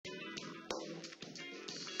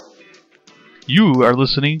You are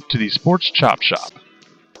listening to the Sports Chop Shop.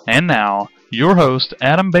 And now, your host,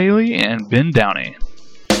 Adam Bailey and Ben Downey.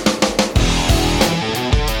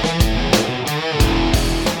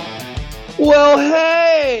 Well,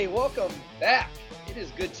 hey! Welcome back. It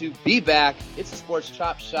is good to be back. It's the Sports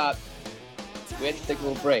Chop Shop. We had to take a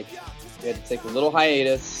little break. We had to take a little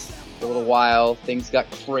hiatus for a little while. Things got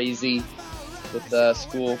crazy with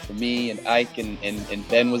school for me and Ike, and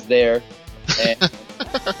Ben was there. And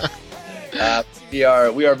we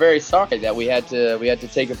are very sorry that we had to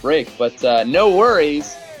take a break, but no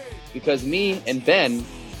worries, because me and Ben,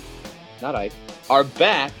 not Ike, are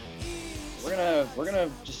back. We're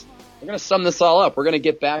gonna sum this all up. We're gonna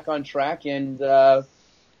get back on track, and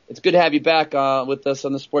it's good to have you back with us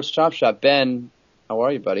on the Sports Chop Shop. Ben, how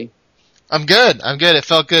are you, buddy? I'm good. It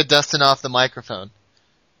felt good dusting off the microphone.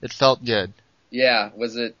 It felt good. Yeah,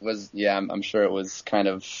 I'm sure it was kind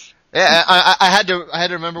of. Yeah, I had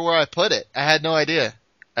to remember where I put it. I had no idea.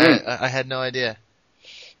 I had no idea.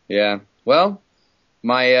 Yeah. Well,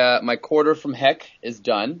 my quarter from heck is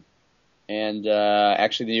done, and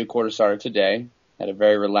actually the new quarter started today. Had a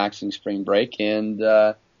very relaxing spring break, and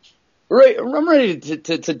I'm ready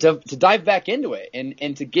to dive back into it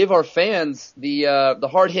and to give our fans the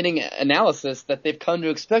hard hitting analysis that they've come to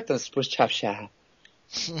expect on Sports Chop Shop.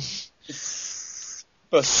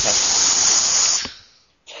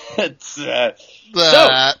 So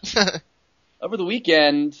over the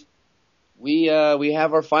weekend we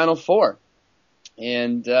have our Final Four,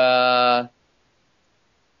 and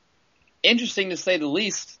interesting to say the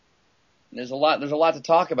least. There's a lot to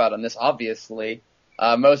talk about on this, obviously.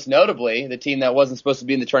 Most notably, the team that wasn't supposed to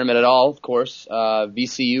be in the tournament at all, of course,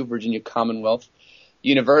 VCU, Virginia Commonwealth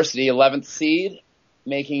University, 11th seed,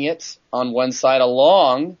 making it on one side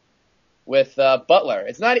along with Butler.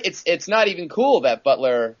 It's not even cool that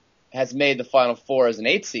Butler has made the Final Four as an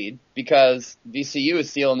 8th seed, because VCU is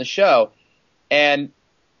stealing the show, and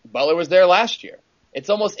Butler was there last year. It's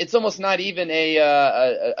almost not even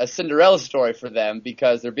a Cinderella story for them,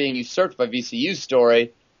 because they're being usurped by VCU's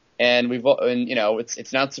story, and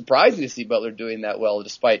it's not surprising to see Butler doing that well,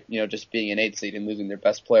 despite just being an 8th seed and losing their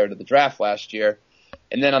best player to the draft last year.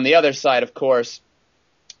 And then on the other side, of course,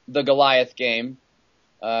 the Goliath game,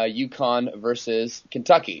 UConn versus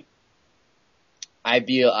Kentucky. I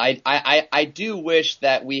do wish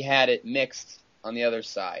that we had it mixed on the other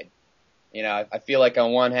side. I feel like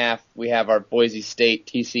on one half we have our Boise State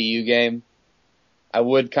TCU game. I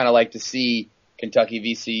would kind of like to see Kentucky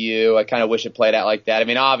VCU. I kind of wish it played out like that. I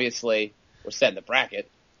mean, obviously we're setting the bracket,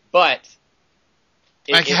 but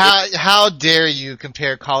how dare you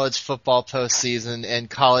compare college football postseason and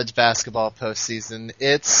college basketball postseason?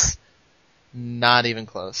 It's not even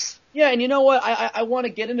close. Yeah, and you know what? I want to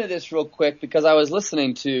get into this real quick, because I was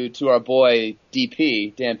listening to our boy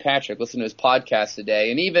DP, Dan Patrick, listening to his podcast today,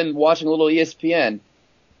 and even watching a little ESPN.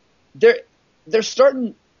 They're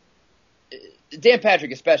starting, Dan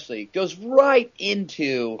Patrick especially, goes right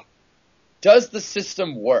into, does the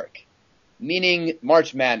system work? Meaning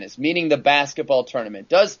March Madness, meaning the basketball tournament.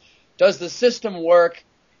 Does the system work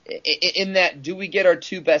in that, do we get our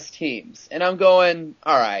two best teams? And I'm going,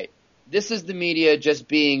 all right. This is the media just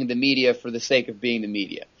being the media for the sake of being the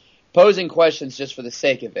media. Posing questions just for the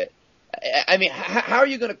sake of it. I mean, how are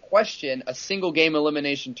you going to question a single game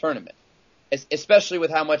elimination tournament? Especially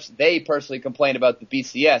with how much they personally complain about the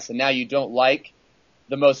BCS, and now you don't like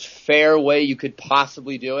the most fair way you could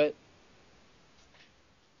possibly do it?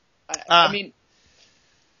 I mean,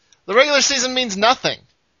 the regular season means nothing.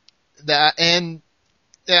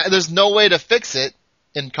 There's no way to fix it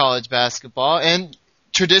in college basketball, and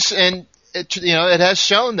tradition, and it has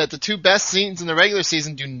shown that the two best teams in the regular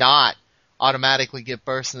season do not automatically get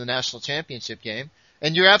burst in the national championship game.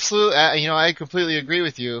 And you're absolutely, I completely agree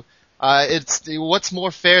with you. It's what's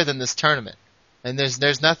more fair than this tournament? And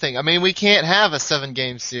there's nothing. I mean, we can't have a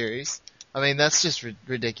 7-game series. I mean, that's just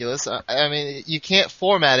ridiculous. I mean, you can't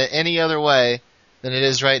format it any other way than it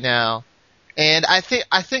is right now. And I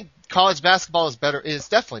think college basketball is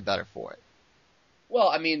definitely better for it. Well,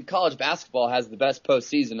 I mean, college basketball has the best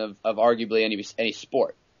postseason of arguably any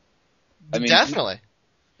sport. I mean, definitely.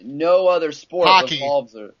 No other sport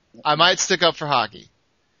involves. I might stick up for hockey.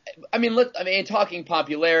 I mean, talking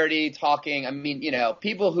popularity,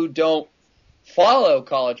 people who don't follow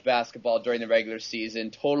college basketball during the regular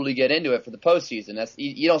season totally get into it for the postseason.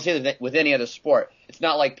 You don't see that with any other sport. It's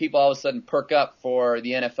not like people all of a sudden perk up for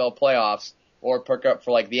the NFL playoffs or perk up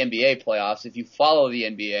for like the NBA playoffs. If you follow the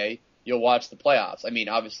NBA, you'll watch the playoffs. I mean,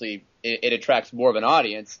 obviously, it attracts more of an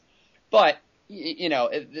audience, but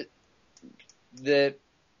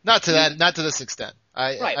not to this extent.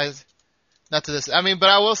 Right. not to this. I mean, but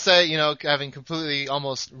I will say, having completely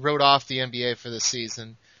almost wrote off the NBA for this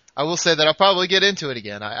season, I will say that I'll probably get into it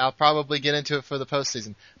again. I'll probably get into it for the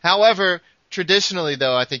postseason. However, traditionally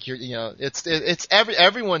though, I think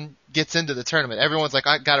everyone gets into the tournament. Everyone's like,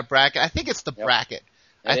 I got a bracket. I think it's the bracket.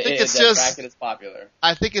 I think it's just bracket is popular.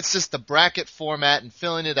 I think it's just the bracket format and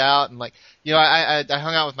filling it out and I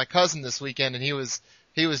hung out with my cousin this weekend and he was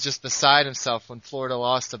just beside himself when Florida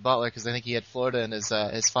lost to Butler because I think he had Florida in his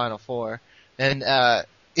Final Four. And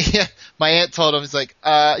my aunt told him, he's like,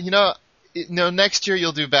 next year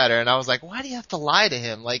you'll do better. And I was like, why do you have to lie to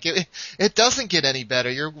him? Like it doesn't get any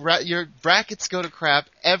better. Your brackets go to crap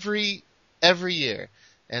every year,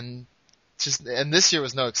 and this year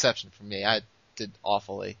was no exception for me. I did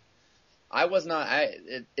awfully. I was not.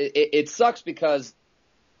 It sucks because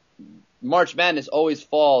March Madness always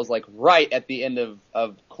falls like right at the end of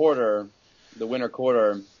quarter, the winter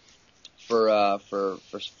quarter for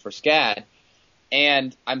SCAD,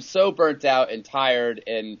 and I'm so burnt out and tired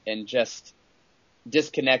and just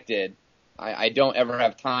disconnected. I don't ever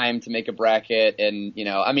have time to make a bracket, and you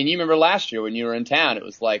remember last year when you were in town, it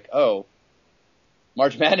was like, oh,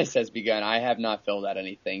 March Madness has begun. I have not filled out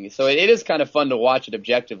anything. So it is kind of fun to watch it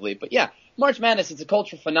objectively. But yeah, March Madness, it's a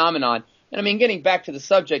cultural phenomenon. And getting back to the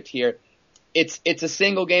subject here, it's a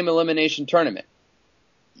single game elimination tournament.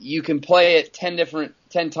 You can play it 10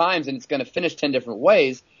 times and it's going to finish 10 different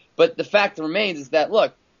ways. But the fact remains is that,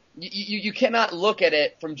 look, you cannot look at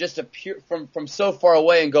it from just from so far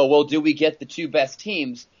away and go, well, do we get the two best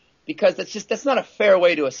teams? Because that's not a fair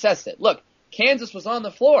way to assess it. Look, Kansas was on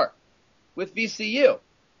the floor with VCU.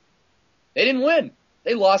 They didn't win.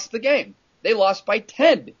 They lost the game. They lost by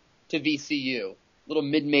 10 to VCU, little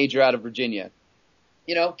mid-major out of Virginia.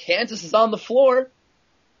 Kansas is on the floor.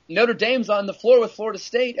 Notre Dame's on the floor with Florida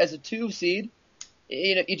State as a 2 seed.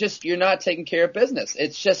 You're not taking care of business.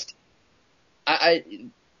 It's just, I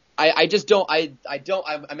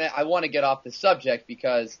want to get off the subject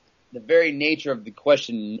because the very nature of the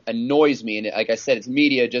question annoys me. And like I said, it's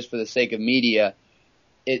media just for the sake of media.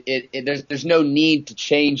 There's no need to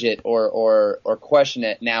change it or question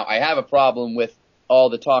it. Now, I have a problem with all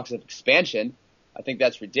the talks of expansion. I think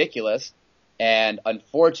that's ridiculous. And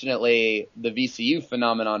unfortunately, the VCU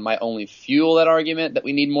phenomenon might only fuel that argument that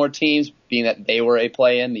we need more teams, being that they were a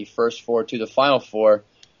play-in, the first 4 to the Final Four.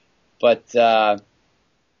 But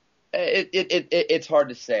it's hard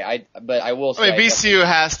to say. But I will say, VCU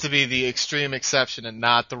has to be the extreme exception and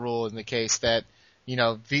not the rule in the case that,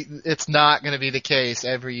 it's not going to be the case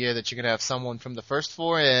every year that you're going to have someone from the first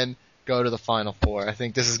 4 in go to the Final Four. I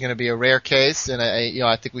think this is going to be a rare case, and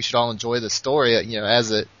I think we should all enjoy the story,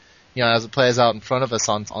 as it plays out in front of us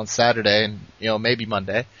on Saturday and maybe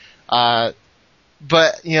Monday. But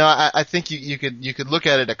I think you could look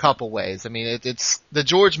at it a couple ways. I mean, it's the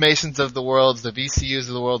George Masons of the world, the VCUs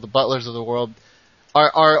of the world, the Butlers of the world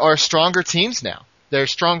are stronger teams now. They're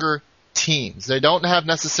stronger teams. They don't have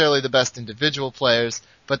necessarily the best individual players,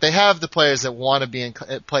 but they have the players that want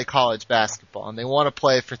to play college basketball, and they want to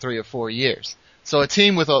play for 3 or 4 years. So a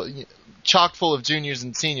team with chock full of juniors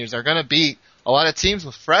and seniors are going to beat a lot of teams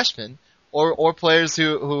with freshmen or players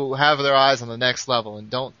who have their eyes on the next level and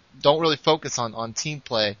don't really focus on team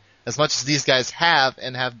play as much as these guys have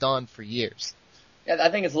and have done for years. Yeah,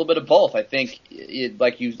 I think it's a little bit of both. I think,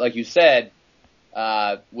 like you said,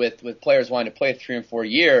 with players wanting to play 3 and 4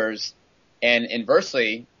 years, and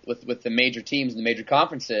inversely, with the major teams and the major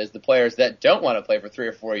conferences, the players that don't want to play for 3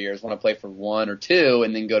 or 4 years want to play for 1 or 2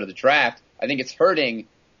 and then go to the draft. I think it's hurting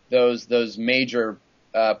those major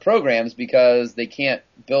programs because they can't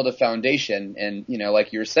build a foundation. And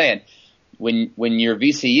like you were saying, when you're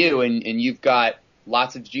VCU and you've got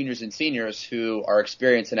lots of juniors and seniors who are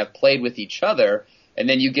experienced and have played with each other, and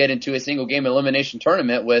then you get into a single game elimination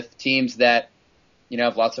tournament with teams that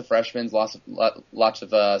have lots of freshmen, lots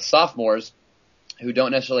of sophomores who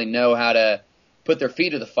don't necessarily know how to put their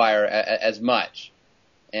feet to the fire as much.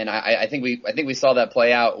 And I think we saw that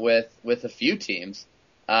play out with a few teams.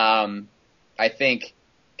 I think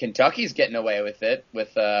Kentucky's getting away with it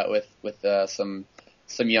with some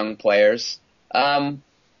young players. Are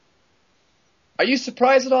you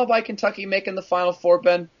surprised at all by Kentucky making the Final Four,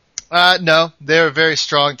 Ben? No, they're a very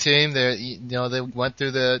strong team. They went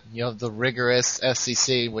through the rigorous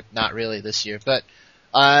SEC, which not really this year, but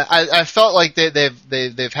I felt like they've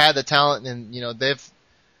had the talent, and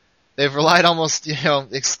they've relied almost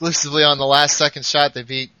exclusively on the last second shot. They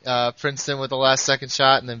beat Princeton with the last second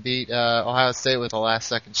shot, and then beat Ohio State with the last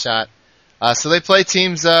second shot. So they play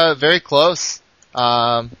teams very close.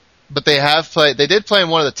 But they did play in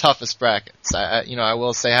one of the toughest brackets. I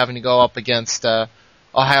will say, having to go up against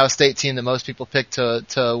Ohio State team that most people pick to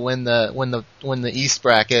win the East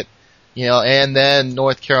bracket, and then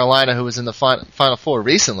North Carolina, who was in the Final Four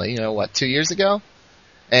recently, 2 years ago,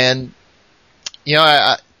 and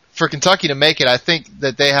for Kentucky to make it, I think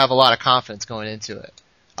that they have a lot of confidence going into it.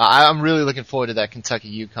 I'm really looking forward to that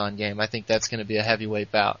Kentucky-UConn game. I think that's going to be a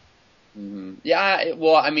heavyweight bout. Mm-hmm. Yeah,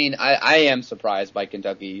 I am surprised by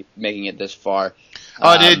Kentucky making it this far.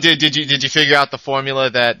 Did you figure out the formula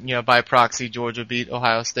that by proxy Georgia beat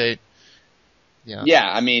Ohio State?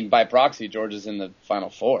 Yeah, by proxy Georgia's in the Final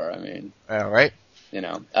Four. Right.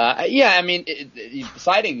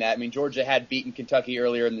 Citing that, Georgia had beaten Kentucky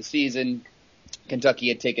earlier in the season. Kentucky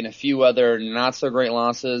had taken a few other not so great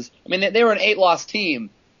losses. They were an 8-loss team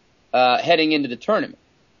heading into the tournament.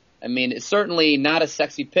 It's certainly not a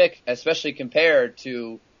sexy pick, especially compared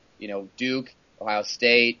to, Duke, Ohio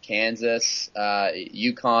State, Kansas,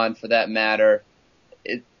 UConn for that matter.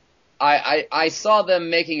 I saw them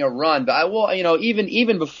making a run, but I will,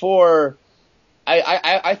 even before,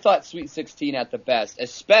 I thought Sweet 16 at the best,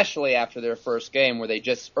 especially after their first game where they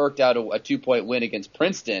just irked out a 2-point win against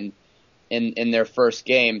Princeton in their first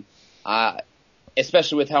game.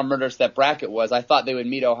 Especially with how murderous that bracket was, I thought they would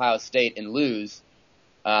meet Ohio State and lose.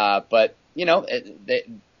 But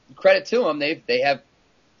credit to them, they have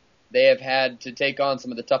had to take on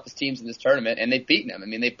some of the toughest teams in this tournament, and they've beaten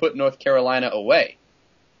them. They put North Carolina away.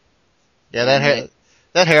 Yeah,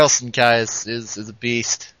 that Harrelson guy is a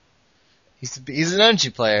beast. He's an energy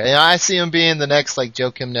player, and I see him being the next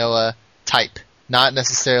Joakim Noah type. Not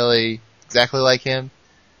necessarily exactly like him,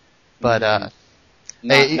 but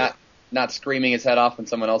not screaming his head off when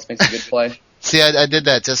someone else makes a good play. See, I did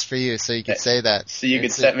that just for you, so you could say that. So you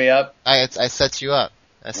could set me up? I set you up.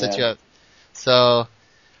 You up. So,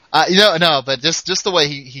 no, but just the way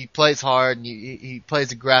he plays hard and he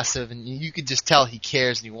plays aggressive, and you could just tell he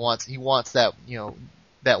cares and he wants that,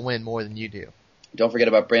 that win more than you do. Don't forget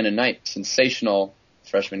about Brandon Knight, sensational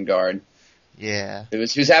freshman guard. Yeah.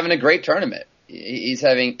 Who's having a great tournament. He's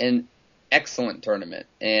having an excellent tournament,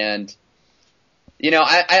 and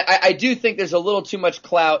I do think there's a little too much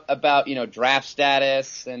clout about, draft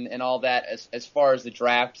status and all that as far as the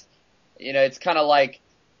draft. It's kind of like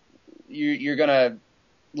you're going to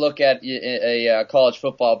look at a college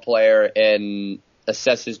football player and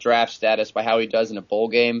assess his draft status by how he does in a bowl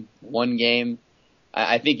game, one game.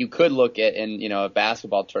 I think you could look at in, a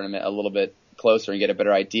basketball tournament a little bit closer and get a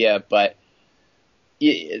better idea, but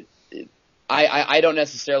I don't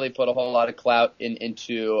necessarily put a whole lot of clout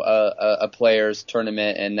into a player's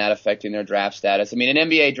tournament and that affecting their draft status. An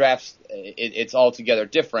NBA draft, it's altogether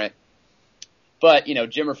different. But,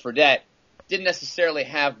 Jimmer Fredette didn't necessarily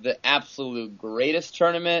have the absolute greatest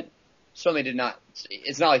tournament. Certainly did not.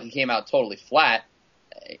 It's not like he came out totally flat.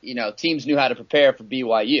 Teams knew how to prepare for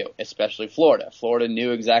BYU, especially Florida. Florida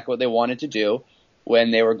knew exactly what they wanted to do.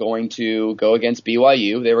 When they were going to go against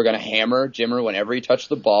BYU, they were going to hammer Jimmer whenever he touched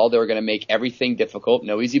the ball. They were going to make everything difficult,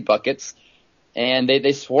 no easy buckets, and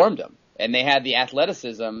they swarmed him. And they had the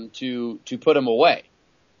athleticism to put him away.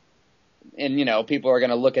 And people are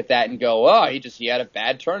going to look at that and go, "Oh, he had a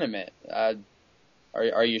bad tournament."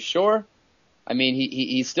 Are you sure?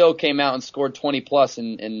 He still came out and scored 20 plus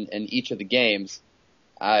in each of the games.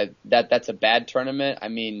 That's a bad tournament.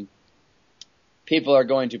 People are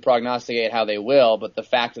going to prognosticate how they will, but the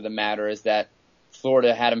fact of the matter is that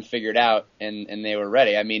Florida had them figured out and they were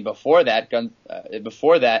ready. Before that,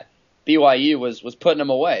 BYU was putting them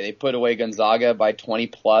away. They put away Gonzaga by 20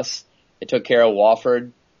 plus. They took care of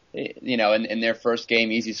Wofford. In their first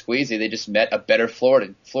game, easy squeezy. They just met a better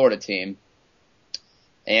Florida team.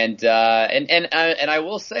 And I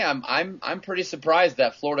will say I'm pretty surprised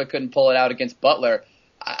that Florida couldn't pull it out against Butler.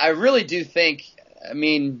 I really do think.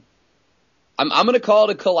 I'm going to call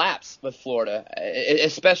it a collapse with Florida,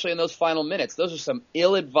 especially in those final minutes. Those are some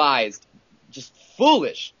ill-advised, just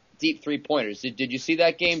foolish deep three-pointers. Did you see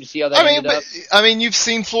that game? Did you see how that ended up? You've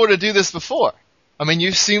seen Florida do this before.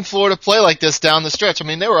 You've seen Florida play like this down the stretch.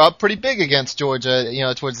 They were up pretty big against Georgia,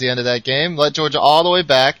 towards the end of that game. Let Georgia all the way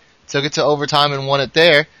back, took it to overtime and won it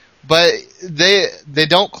there. But they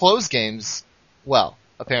don't close games well,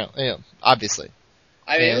 apparently, obviously.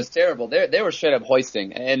 It was terrible. They were straight up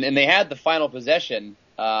hoisting, and they had the final possession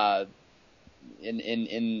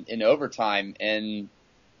in overtime, and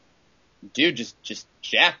dude just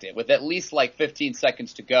jacked it with at least 15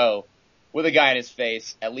 seconds to go, with a guy in his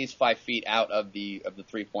face, at least 5 feet out of the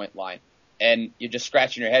 3-point line, and you're just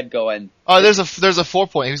scratching your head, going, "Oh, there's a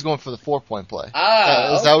 4-point. He was going for the 4-point play."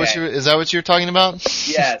 Is that what you're talking about?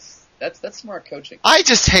 Yes, that's smart coaching. I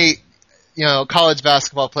just hate. College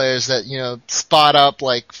basketball players that, spot up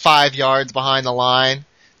 5 yards behind the line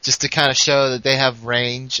just to kind of show that they have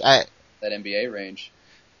range. That NBA range.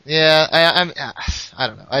 Yeah, I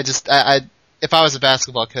don't know. If I was a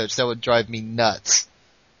basketball coach, that would drive me nuts.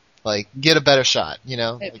 Like, get a better shot, you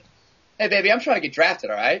know? Hey, baby, I'm trying to get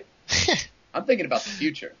drafted, all right? I'm thinking about the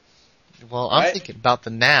future. Well, I'm thinking about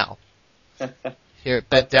the now. Here at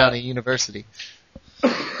Bet Downey University.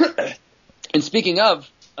 And speaking of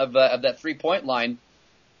that 3-point line,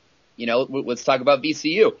 you know, let's talk about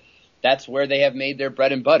VCU. That's where they have made their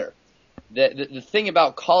bread and butter. The thing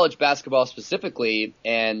about college basketball specifically,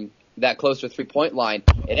 and that closer 3-point line,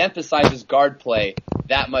 it emphasizes guard play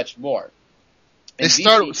that much more. They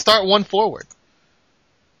start one forward.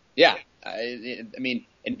 Yeah, I mean,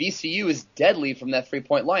 and VCU is deadly from that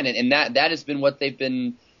 3-point line, and that has been what they've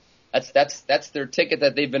been. That's their ticket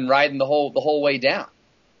that they've been riding the whole way down.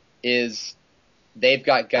 Is they've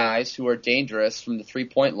got guys who are dangerous from the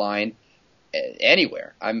 3-point line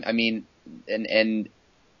anywhere. I mean, and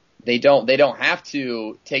they don't have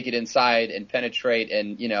to take it inside and penetrate,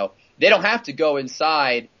 and you know they don't have to go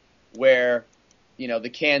inside where you know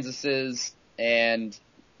the Kansases and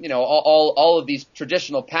you know all of these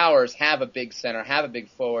traditional powers have a big center, have a big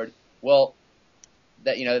forward. Well,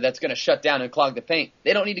 that's going to shut down and clog the paint.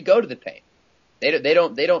 They don't need to go to the paint. They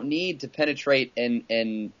don't need to penetrate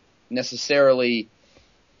and necessarily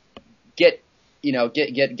get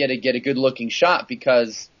a good looking shot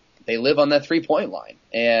because they live on that 3-point line,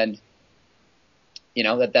 and you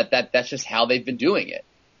know that's just how they've been doing it.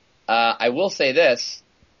 I will say this: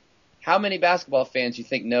 how many basketball fans do you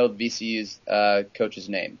think know VCU's coach's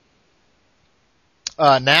name?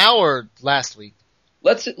 Now or last week?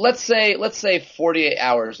 Let's say 48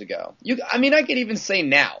 hours ago. I could even say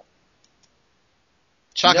now.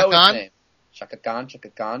 Chaka Khan? Chaka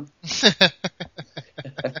Khan.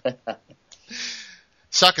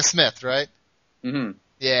 Shaka Smith, right? Mm-hmm.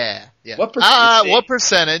 Yeah. What percentage? What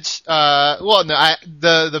percentage? Well, no.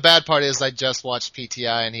 The bad part is I just watched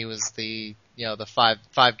PTI and he was the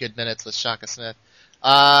five good minutes with Shaka Smith.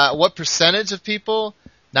 What percentage of people?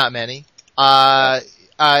 Not many.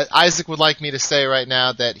 Isaac would like me to say right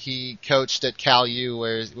now that he coached at Cal U,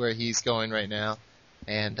 where he's going right now,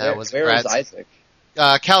 and where is Isaac?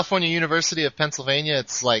 California University of Pennsylvania.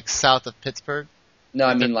 It's like south of Pittsburgh. No,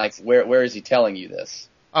 I mean like where is he telling you this?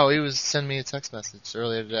 Oh, he was sending me a text message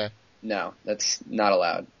earlier today. No, that's not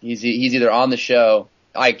allowed. He's either on the show,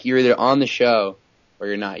 Ike. You're either on the show or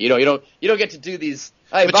you're not. You don't get to do these.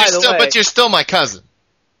 Hey, but you're still my cousin.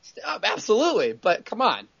 Absolutely, but come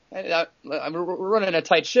on. We're running a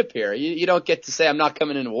tight ship here. You don't get to say I'm not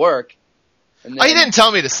coming into work. And then, he didn't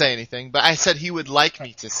tell me to say anything, but I said he would like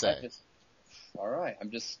me to say. All right,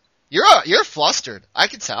 You're flustered. I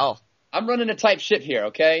can tell. I'm running a tight ship here,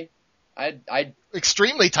 okay? I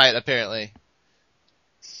extremely tight, apparently.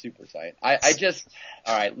 Super tight. All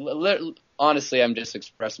right. Honestly, I'm just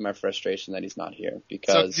expressing my frustration that he's not here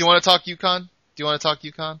because. So, do you want to talk UConn? Let's talk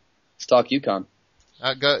UConn.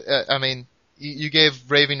 You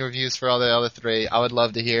gave raving reviews for all the other three. I would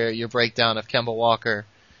love to hear your breakdown of Kemba Walker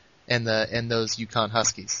and those UConn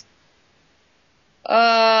Huskies.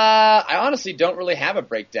 I honestly don't really have a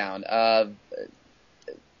breakdown.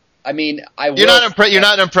 You're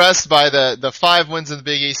not impressed by the 5 wins in the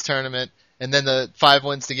Big East tournament and then the 5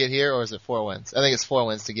 wins to get here, or is it 4 wins? I think it's 4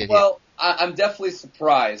 wins to get here. Well, I'm definitely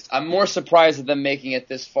surprised. I'm more surprised at them making it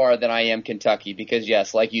this far than I am Kentucky because,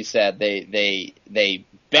 yes, like you said, they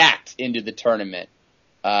backed into the tournament.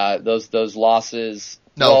 Those losses.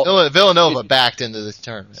 No, Villanova backed into the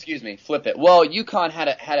tournament. Excuse me, flip it. Well, UConn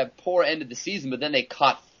had a poor end of the season, but then they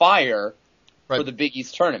caught fire for the Big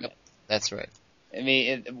East tournament. That's right. I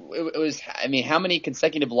mean, it was. I mean, how many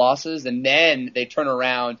consecutive losses, and then they turn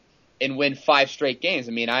around and win 5 straight games.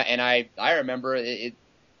 I mean, I remember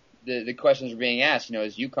the questions were being asked. You know,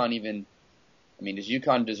 is UConn even? I mean, does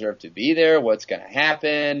UConn deserve to be there? What's going to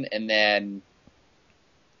happen? And then,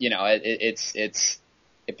 you know,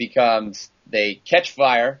 it becomes they catch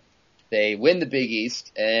fire, they win the Big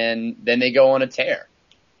East, and then they go on a tear.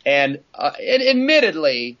 And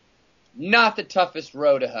admittedly, not the toughest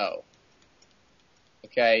row to hoe.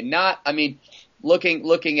 Okay,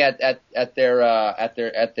 looking at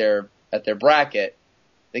their bracket,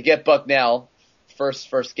 they get Bucknell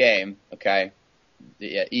first game. Okay,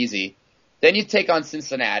 yeah, easy. Then you take on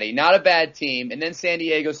Cincinnati, not a bad team, and then San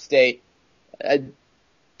Diego State. I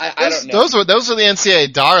don't know. Those were the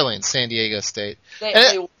NCAA darlings, San Diego State.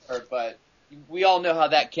 They were, but we all know how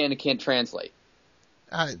that can't translate.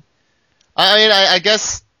 I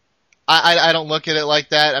guess I don't look at it like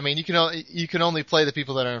that. I mean, you can only play the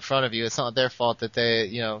people that are in front of you. It's not their fault that they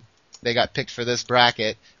they got picked for this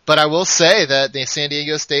bracket. But I will say that the San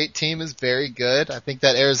Diego State team is very good. I think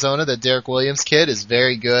that Arizona, the Derek Williams kid, is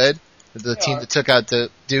very good. The team that took out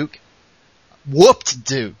Duke. Whooped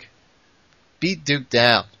Duke. Beat Duke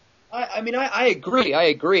down. I agree.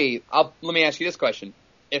 Let me ask you this question.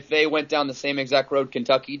 If they went down the same exact road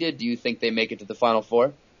Kentucky did, do you think they make it to the Final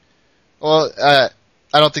Four? Well, I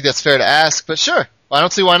don't think that's fair to ask, but sure. I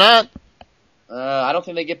don't see why not. I don't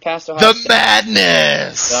think they get past Ohio State. The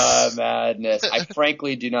madness. I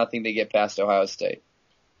frankly do not think they get past Ohio State.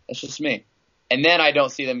 That's just me. And then I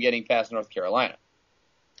don't see them getting past North Carolina.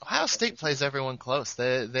 Ohio State plays everyone close.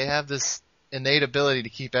 They have this innate ability to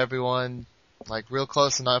keep everyone like real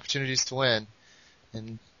close and opportunities to win,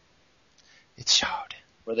 and it showed.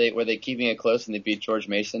 Were they keeping it close and they beat George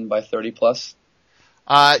Mason by 30 plus?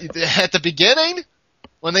 At the beginning,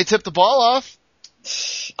 when they tipped the ball off.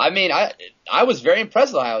 I was very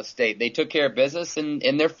impressed with Ohio State. They took care of business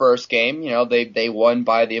in their first game. They won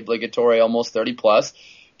by the obligatory almost 30 plus.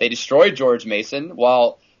 They destroyed George Mason.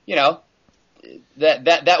 While that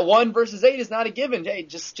 1-8 is not a given. Hey,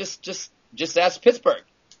 just ask Pittsburgh.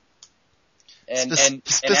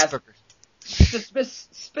 Pittsburgh.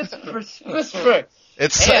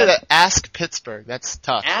 It's ask Pittsburgh. That's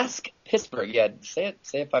tough. Ask Pittsburgh. Yeah, say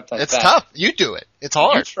it 5 times. It's tough. You do it. It's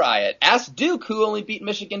hard. You try it. Ask Duke, who only beat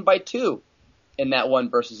Michigan by 2 in that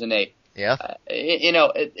 1-8. Yeah.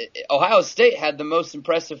 Ohio State had the most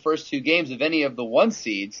impressive first 2 games of any of the 1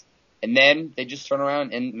 seeds, and then they just turn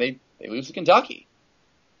around and they lose to Kentucky.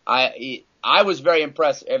 I was very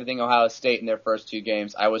impressed with everything Ohio State in their first 2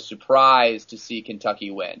 games. I was surprised to see Kentucky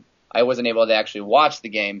win. I wasn't able to actually watch the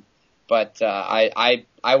game, but I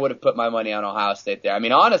would have put my money on Ohio State there.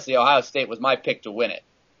 Honestly, Ohio State was my pick to win it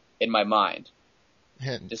in my mind,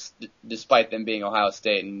 despite them being Ohio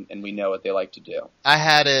State, and we know what they like to do. I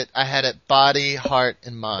had it body, heart,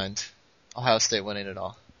 and mind. Ohio State winning it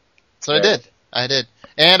all. So I did,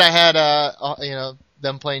 and I had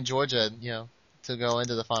them playing Georgia, to go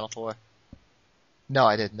into the Final Four. No,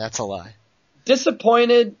 I didn't. That's a lie.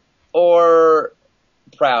 Disappointed or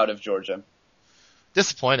proud of Georgia?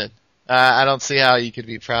 Disappointed. I don't see how you could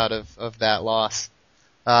be proud of that loss.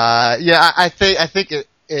 I think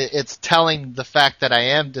it's telling the fact that I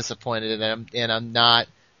am disappointed and I'm not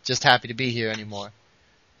just happy to be here anymore.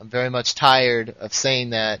 I'm very much tired of saying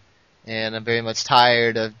that, and I'm very much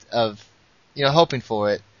tired of hoping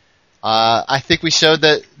for it. I think we showed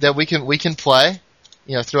that we can play,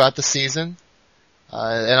 throughout the season.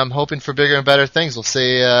 And I'm hoping for bigger and better things. We'll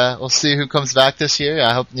see who comes back this year.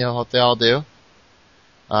 I hope they all do.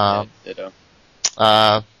 Ditto.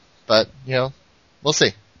 But we'll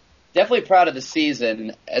see. Definitely proud of the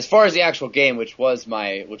season. As far as the actual game, which was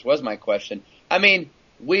my question.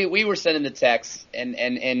 We were sending the texts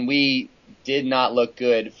and we did not look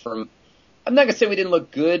good I'm not gonna say we didn't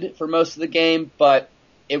look good for most of the game, but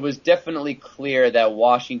it was definitely clear that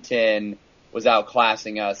Washington was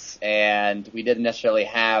outclassing us, and we didn't necessarily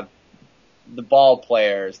have the ball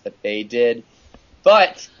players that they did.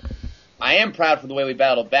 But I am proud for the way we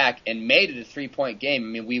battled back and made it a 3-point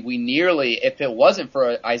game. We nearly, if it wasn't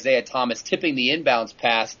for Isaiah Thomas tipping the inbounds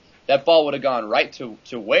pass, that ball would have gone right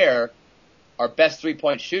to Ware, our best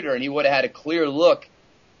 3-point shooter, and he would have had a clear look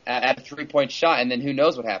at a 3-point shot, and then who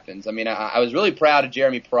knows what happens. I was really proud of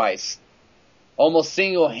Jeremy Price. Almost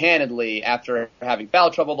single-handedly, after having foul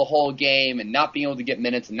trouble the whole game and not being able to get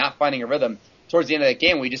minutes and not finding a rhythm, towards the end of that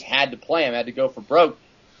game, we just had to play him, had to go for broke,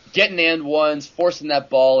 getting and ones, forcing that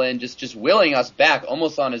ball in, just willing us back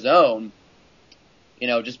almost on his own.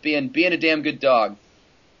 Just being a damn good dog,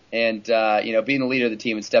 and being the leader of the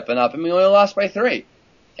team and stepping up. We only lost by 3,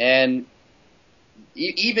 and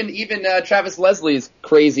even Travis Leslie's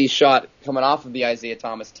crazy shot coming off of the Isaiah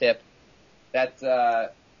Thomas tip,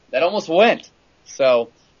 that almost went. So,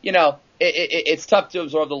 it's tough to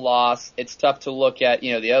absorb the loss. It's tough to look at,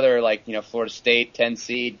 the other, Florida State, 10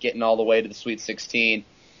 seed, getting all the way to the Sweet 16.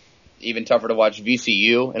 Even tougher to watch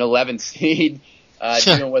VCU, an 11 seed,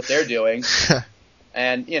 doing what they're doing.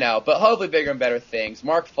 And, but hopefully bigger and better things.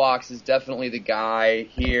 Mark Fox is definitely the guy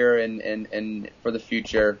here and for the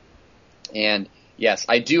future. And, yes,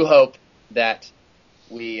 I do hope that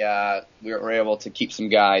we're able to keep some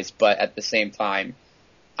guys, but at the same time,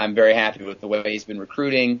 I'm very happy with the way he's been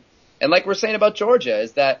recruiting. And like we're saying about Georgia,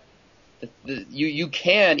 is that you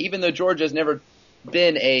can, even though Georgia has never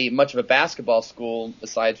been much of a basketball school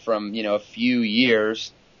aside from, a few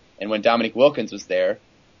years and when Dominique Wilkins was there,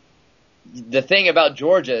 the thing about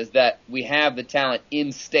Georgia is that we have the talent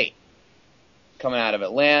in state coming out of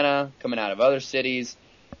Atlanta, coming out of other cities.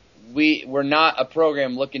 we're not a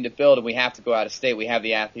program looking to build and we have to go out of state. We have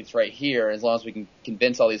the athletes right here. As long as we can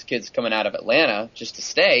convince all these kids coming out of Atlanta just to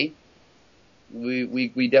stay,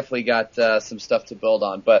 we definitely got some stuff to build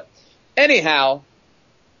on. But anyhow,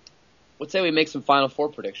 let's say we make some Final Four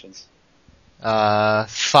predictions.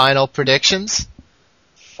 Final predictions?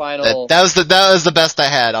 Final. That was the best I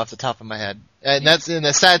had off the top of my head. And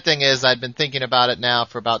the sad thing is I've been thinking about it now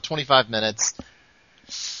for about 25 minutes.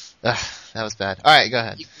 Ugh, that was bad. All right, go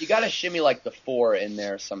ahead. You got to shimmy like the 4 in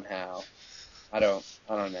there somehow. I don't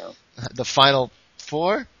know. The Final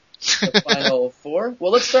Four? The Final Four?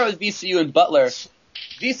 Well, let's start with VCU and Butler.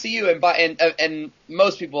 VCU and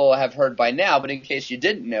most people have heard by now, but in case you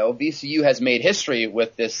didn't know, VCU has made history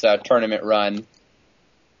with this tournament run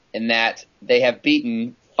in that they have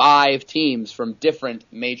beaten 5 teams from different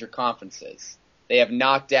major conferences. They have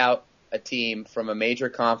knocked out a team from a major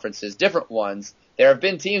conferences, different ones. There have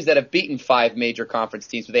been teams that have beaten 5 major conference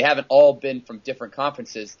teams, but they haven't all been from different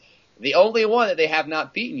conferences. The only one that they have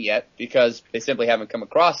not beaten yet, because they simply haven't come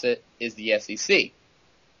across it, is the SEC.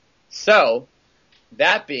 So,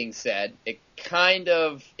 that being said,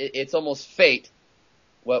 it's almost fate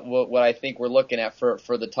what I think we're looking at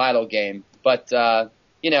for the title game. But and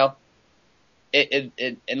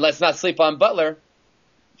let's not sleep on Butler,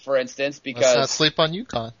 for instance, because let's not sleep on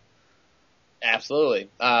UConn. Absolutely.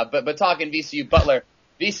 But talking VCU Butler,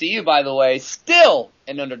 VCU, by the way, still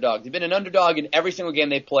an underdog. They've been an underdog in every single game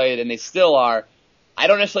they've played, and they still are. I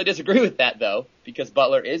don't necessarily disagree with that, though, because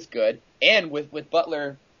Butler is good, and with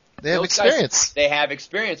Butler, they have experience. They have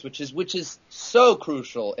experience, which is so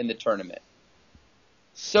crucial in the tournament.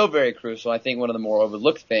 So very crucial. I think one of the more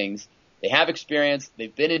overlooked things. They have experience.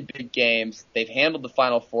 They've been in big games. They've handled the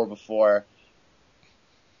Final Four before.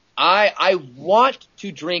 I want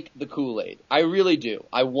to drink the Kool-Aid. I really do.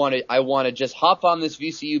 I want to just hop on this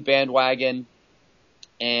VCU bandwagon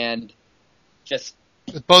and just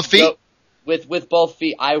with both feet. With both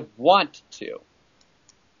feet. I want to.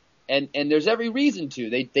 And there's every reason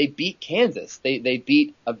to. They beat Kansas. They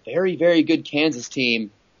beat a very, very good Kansas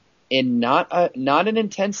team in not an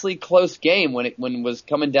intensely close game when it was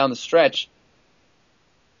coming down the stretch.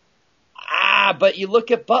 But you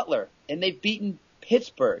look at Butler and they've beaten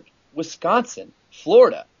Pittsburgh, Wisconsin,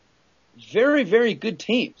 Florida. Very, very good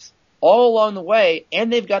teams all along the way,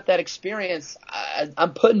 and they've got that experience.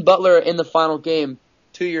 I'm putting Butler in the final game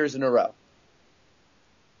 2 years in a row.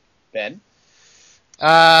 Ben?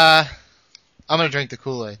 I'm gonna drink the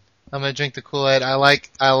Kool-Aid. I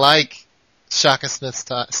like Shaka Smith's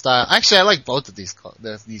style. Actually, I like both of these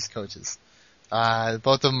coaches. Both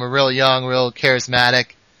of them are real young, real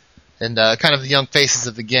charismatic, and kind of the young faces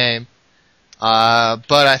of the game.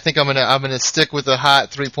 But I think I'm gonna stick with a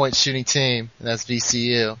hot 3-point shooting team, and that's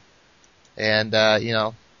VCU. And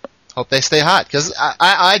hope they stay hot, because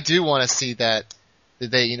I do want to see that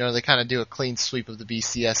they kind of do a clean sweep of the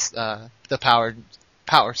BCS, the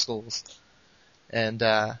power schools. And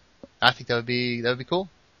I think that would be cool.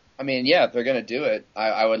 I mean, yeah, if they're gonna do it,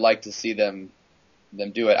 I would like to see them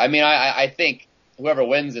do it. I mean, I think whoever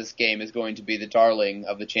wins this game is going to be the darling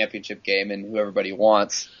of the championship game, and who everybody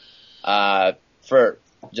wants. For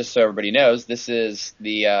just so everybody knows, this is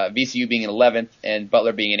the VCU being an 11th and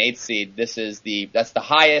Butler being an 8th seed. That's the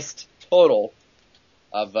highest total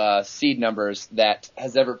of seed numbers that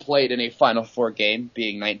has ever played in a Final Four game,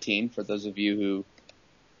 being 19. For those of you who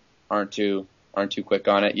aren't too quick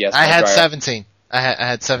on it, yes, I had 17. I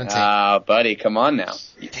had 17. Buddy, come on now.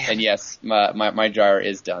 Damn. And yes, my jar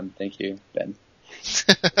is done. Thank you, Ben.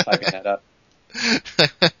 Typing that up.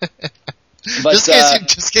 But, just in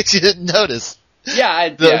case you didn't notice.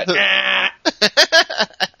 Yeah,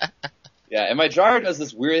 yeah. And my jar does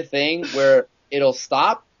this weird thing where it'll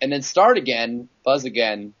stop and then start again, buzz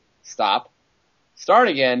again, stop, start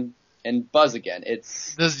again, and buzz again.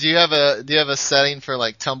 Do you have a setting for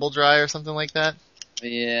like tumble dry or something like that?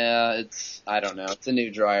 Yeah, I don't know. It's a new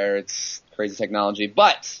dryer. It's crazy technology.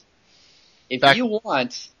 But if you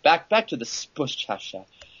want back to the spush cha-cha.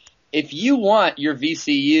 If you want your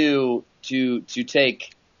VCU to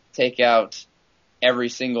take out every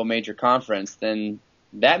single major conference, then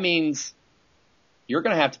that means you're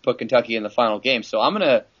going to have to put Kentucky in the final game. So I'm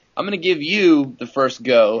going to give you the first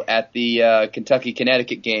go at the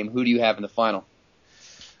Kentucky-Connecticut game. Who do you have in the final?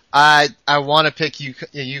 I want to pick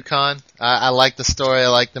UConn. I like the story. I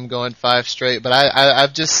like them going 5 straight, but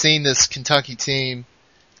I've just seen this Kentucky team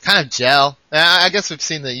kind of gel. I guess we've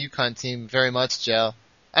seen the UConn team very much gel.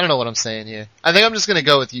 I don't know what I'm saying here. I think I'm just going to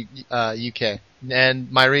go with UK. And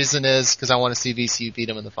my reason is because I want to see VCU beat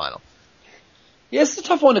them in the final. Yeah, it's a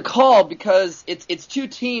tough one to call because it's two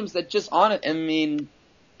teams that just on it. I mean,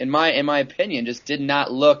 in my opinion, just did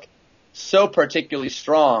not look so particularly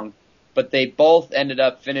strong. But they both ended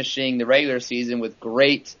up finishing the regular season with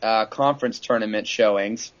great conference tournament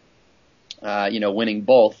showings, winning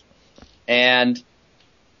both. And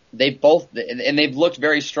they've looked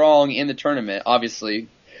very strong in the tournament, obviously,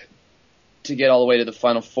 to get all the way to the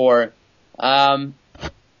Final Four. But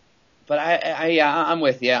I'm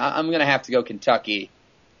with you. I'm going to have to go Kentucky.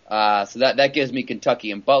 So that gives me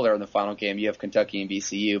Kentucky and Butler in the final game. You have Kentucky and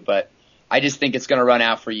VCU, but I just think it's going to run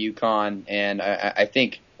out for UConn, and I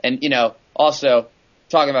think. And, also,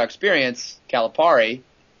 talking about experience, Calipari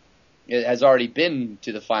has already been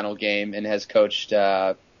to the final game and has coached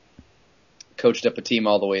up a team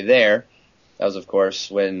all the way there. That was, of course,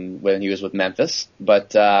 when he was with Memphis.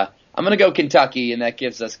 But I'm going to go Kentucky, and that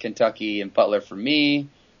gives us Kentucky and Butler for me,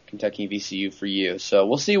 Kentucky and VCU for you. So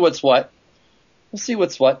we'll see what's what.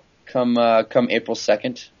 Come April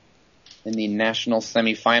 2nd in the national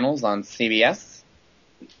semifinals on CBS.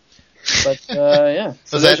 But yeah.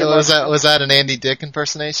 So was that an Andy Dick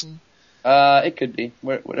impersonation? It could be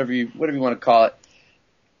whatever you want to call it.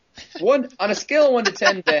 On a scale of 1 to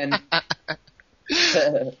 10, Ben. All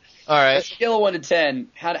right. On a scale of 1 to 10,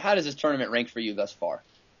 how does this tournament rank for you thus far?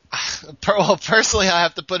 Well, personally, I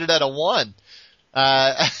have to put it at a 1.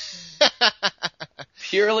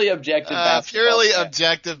 Purely objective basketball.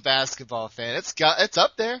 Objective basketball fan. It's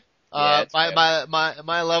up there. Yeah,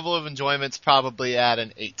 my level of enjoyment's probably at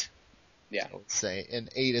an 8. Yeah. I would say an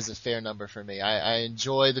 8 is a fair number for me. I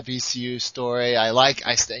enjoy the VCU story. I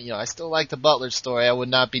still like the Butler story. I would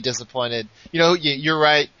not be disappointed. You're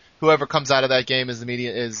right. Whoever comes out of that game is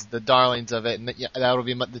the darlings of it, and that'll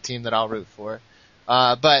be the team that I'll root for.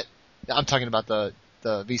 But I'm talking about the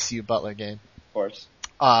VCU Butler game. Of course.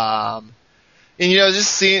 And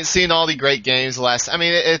just seeing all the great games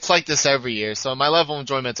it's like this every year. So my level of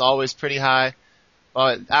enjoyment's always pretty high.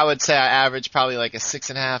 I would say I average probably like a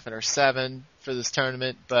 6.5 or 7 for this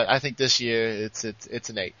tournament, but I think this year it's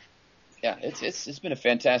an 8. Yeah, it's been a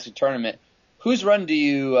fantastic tournament. Whose run do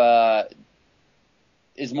you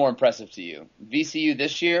is more impressive to you? VCU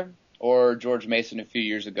this year or George Mason a few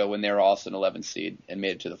years ago when they were also an 11 seed and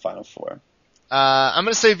made it to the Final Four? I'm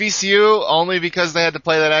going to say VCU only because they had to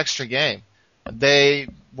play that extra game. They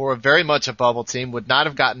were very much a bubble team, would not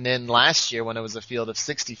have gotten in last year when it was a field of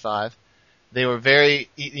 65. They were very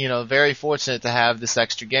fortunate to have this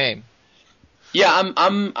extra game. Yeah,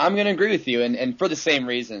 I'm going to agree with you, and for the same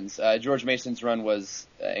reasons. George Mason's run was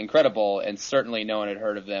incredible, and certainly no one had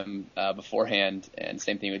heard of them beforehand. And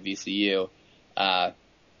same thing with VCU. But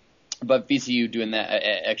VCU doing that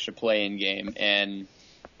extra play-in game, and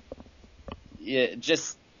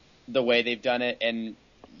just the way they've done it. And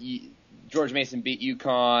George Mason beat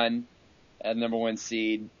UConn at number 1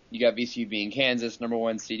 seed. You got VCU being Kansas, number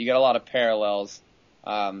 1 seed. You got a lot of parallels.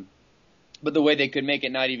 But the way they could make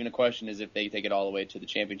it not even a question is if they take it all the way to the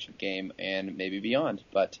championship game and maybe beyond.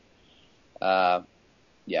 But,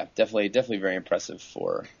 yeah, definitely very impressive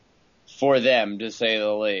for them, to say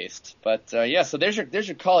the least. But, yeah, so there's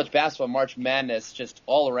your college basketball March Madness, just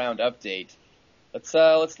all around update. Let's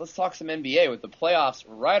talk some NBA with the playoffs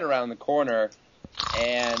right around the corner.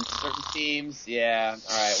 And certain teams, yeah,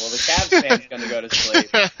 alright, well the Cavs fan's gonna go to sleep.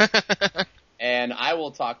 And I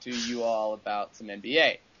will talk to you all about some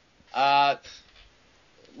NBA. A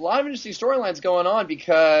lot of interesting storylines going on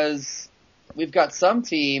because we've got some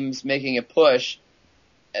teams making a push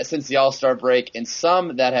since the All-Star break and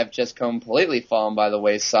some that have just completely fallen by the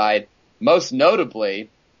wayside. Most notably,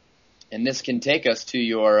 and this can take us to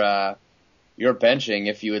your benching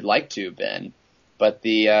if you would like to, Ben, but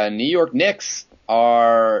the New York Knicks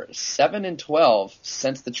are 7-12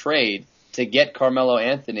 since the trade to get Carmelo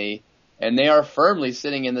Anthony, and they are firmly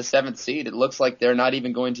sitting in the 7th seed. It looks like they're not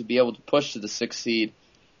even going to be able to push to the 6th seed.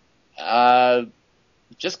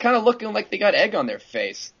 Just kind of looking like they got egg on their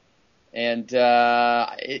face. And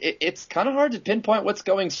it's kind of hard to pinpoint what's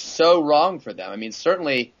going so wrong for them. I mean,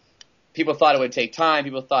 certainly people thought it would take time.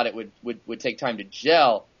 People thought it would take time to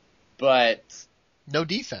gel, but no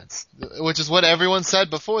defense, which is what everyone said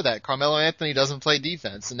before that. Carmelo Anthony doesn't play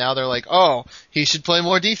defense, and now they're like, oh, he should play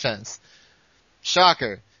more defense.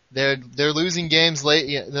 Shocker. They're losing games late.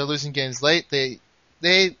 Yeah, they're losing games late.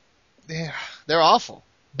 They're awful.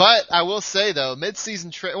 But I will say though,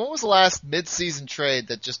 mid-season trade. What was the last mid-season trade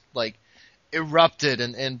that just like erupted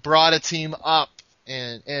and brought a team up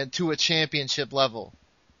and to a championship level?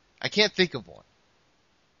 I can't think of one.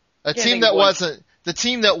 The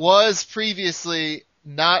team that was previously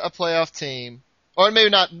not a playoff team, or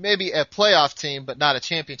maybe a playoff team, but not a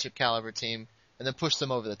championship caliber team, and then push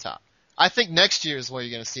them over the top. I think next year is where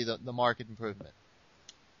you're going to see the market improvement.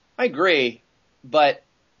 I agree, but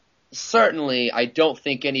certainly I don't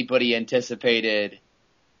think anybody anticipated,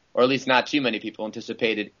 or at least not too many people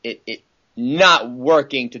anticipated it not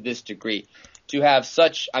working to this degree. To have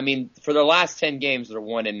such, I mean, for their last 10 games, they're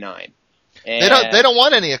 1-9. And They don't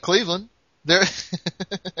want any of Cleveland. They're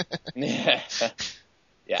yeah.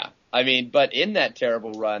 I mean, but in that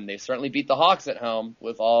terrible run, they certainly beat the Hawks at home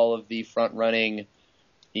with all of the front-running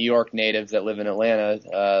New York natives that live in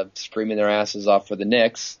Atlanta screaming their asses off for the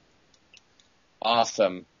Knicks.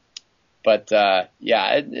 Awesome. But,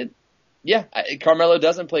 Carmelo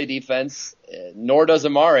doesn't play defense, nor does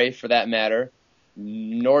Amare, for that matter,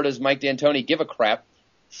 nor does Mike D'Antoni give a crap.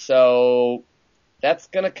 So that's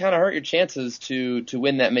going to kind of hurt your chances to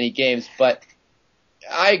win that many games. But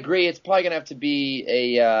I agree, it's probably going to have to be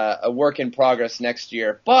a work in progress next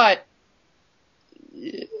year. But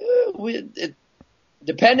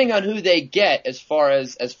depending on who they get as far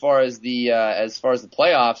as the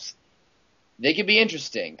playoffs, they could be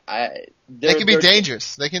interesting. They can be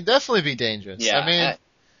dangerous. They can definitely be dangerous. Yeah, I mean,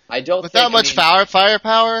 I don't without think, much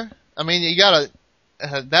firepower. I mean, you gotta.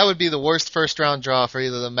 That would be the worst first round draw for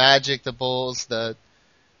either the Magic, the Bulls, the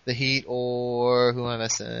Heat, or who am I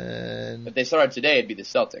missing? If they started today, it'd be the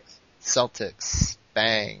Celtics. Celtics,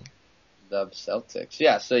 bang. The Celtics,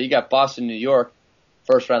 yeah. So you got Boston, New York,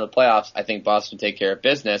 first round of the playoffs. I think Boston take care of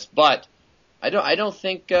business, but I don't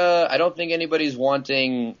think anybody's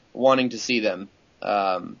wanting to see them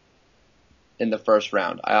in the first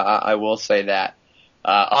round. I will say that.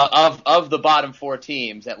 Of the bottom four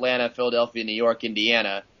teams, Atlanta, Philadelphia, New York,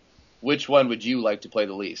 Indiana, which one would you like to play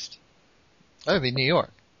the least? That would be New York.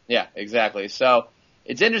 Yeah, exactly. So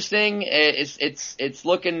it's interesting. It's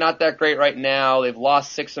looking not that great right now. They've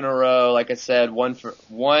lost 6 in a row. Like I said,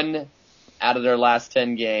 one out of their last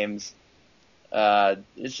 10 games.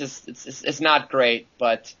 It's not great,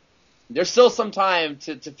 but there's still some time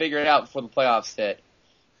to figure it out before the playoffs hit.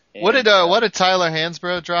 And, what did Tyler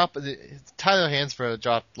Hansbrough drop? Tyler Hansbrough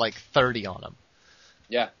dropped like 30 on him.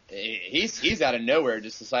 Yeah, he's out of nowhere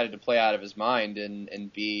just decided to play out of his mind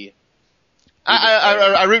and be.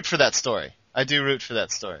 I root for that story. I do root for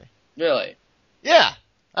that story. Really? Yeah.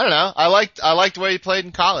 I don't know. I liked where he played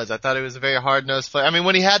in college. I thought he was a very hard-nosed player. I mean,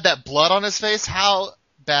 when he had that blood on his face, how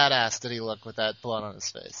badass did he look with that blood on his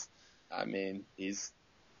face? I mean, he's.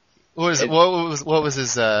 What was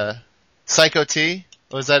his Psycho T?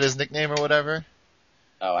 Was that his nickname or whatever?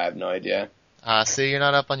 Oh, I have no idea. See, you're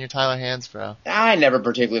not up on your Tyler Hansbrough. I never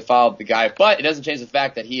particularly followed the guy, but it doesn't change the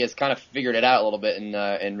fact that he has kind of figured it out a little bit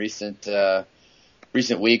in recent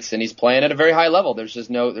weeks, and he's playing at a very high level. There's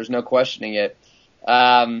no questioning it.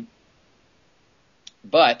 But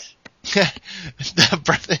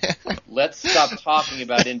let's stop talking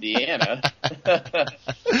about Indiana.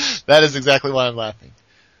 That is exactly why I'm laughing.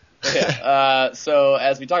 Yeah. So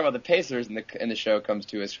as we talk about the Pacers and the show comes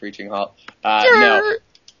to a screeching halt. No.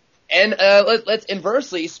 And let's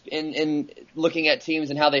inversely, in looking at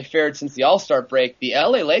teams and how they fared since the All-Star break, the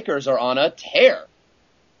LA Lakers are on a tear.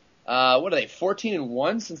 What are they,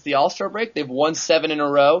 14-1 since the All-Star break? They've won 7 in a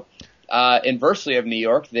row. Inversely of New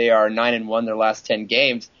York, they are 9-1 their last 10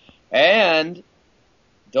 games. And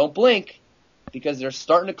don't blink, because they're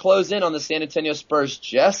starting to close in on the San Antonio Spurs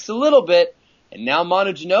just a little bit. And now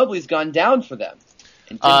Manu Ginobili's gone down for them.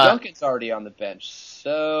 And Tim Duncan's already on the bench.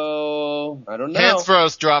 So, I don't know.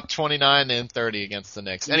 Hansbrough's dropped 29 and 30 against the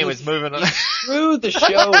Knicks. Anyways, moving on. Threw the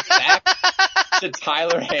show back to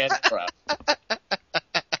Tyler Hansbrough.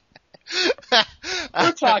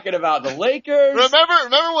 We're talking about the Lakers.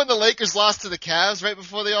 Remember when the Lakers lost to the Cavs right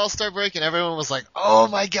before the All-Star break and everyone was like, oh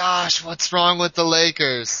my gosh, what's wrong with the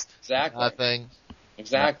Lakers? Exactly. Nothing.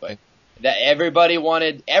 Exactly. That everybody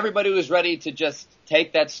was ready to just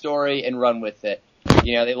take that story and run with it.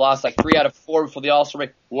 You know, they lost like 3 out of 4 before the All-Star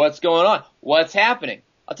break. What's going on? What's happening?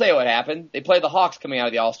 I'll tell you what happened. They played the Hawks coming out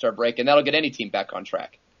of the All-Star break, and that'll get any team back on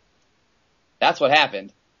track. That's what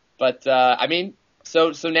happened. But, I mean,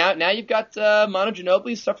 so now you've got Manu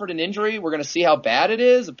Ginobili suffered an injury. We're going to see how bad it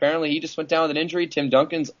is. Apparently he just went down with an injury. Tim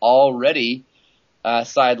Duncan's already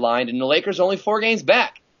sidelined, and the Lakers are only 4 games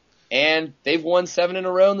back. And they've won 7 in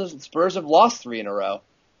a row, and the Spurs have lost 3 in a row.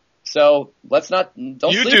 So let's not.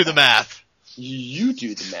 Don't you sleep do the math. You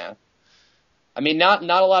do the math. I mean, not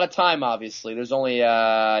a lot of time, obviously. There's only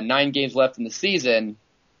 9 games left in the season,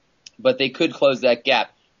 but they could close that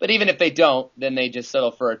gap. But even if they don't, then they just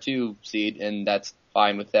settle for a 2 seed, and that's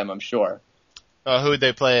fine with them, I'm sure. Who would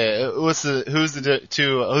they play? Who's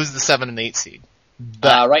the 7 and 8 seed?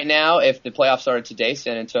 Right now, if the playoffs started today,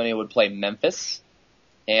 San Antonio would play Memphis,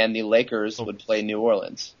 and the Lakers would play New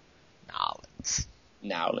Orleans.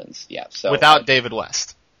 Nowlands, yeah. So without David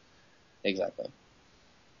West. Exactly.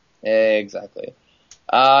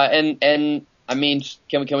 And I mean,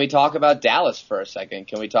 can we talk about Dallas for a second?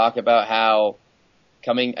 Can we talk about how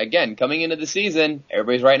coming into the season,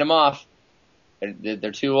 everybody's writing them off.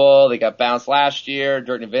 They're too old. They got bounced last year.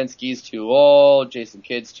 Dirk Nowitzki's too old. Jason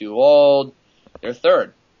Kidd's too old. They're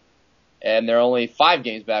third. And they're only 5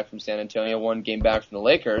 games back from San Antonio, 1 game back from the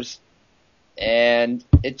Lakers. And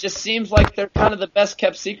it just seems like they're kind of the best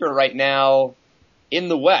kept secret right now in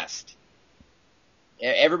the West.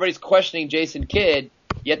 Everybody's questioning Jason Kidd,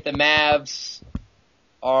 yet the Mavs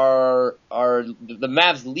the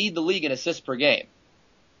Mavs lead the league in assists per game.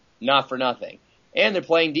 Not for nothing. And they're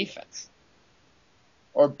playing defense.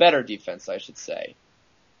 Or better defense, I should say.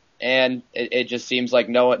 And it just seems like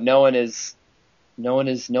no one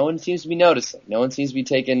seems to be noticing. No one seems to be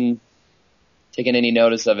taking any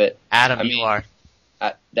notice of it. Adam, you are.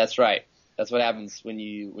 That's right. That's what happens when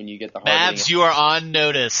you get the hard Mavs, you are on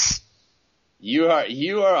notice. You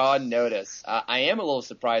are on notice. I am a little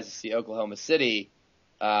surprised to see Oklahoma City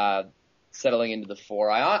settling into the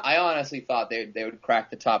 4. I honestly thought they would crack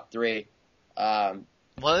the top 3.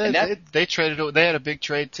 Well, they traded. They had a big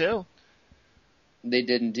trade too. They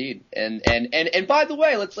did indeed. And by the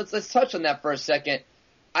way, let's touch on that for a second.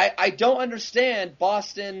 I don't understand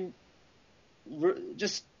Boston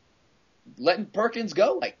just letting Perkins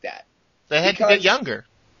go like that. They had to get younger.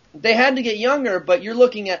 They had to get younger, but you're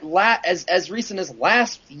looking at as recent as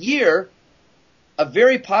last year. A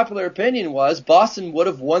very popular opinion was Boston would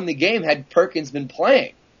have won the game had Perkins been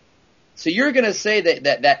playing. So you're going to say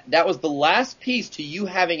that was the last piece to you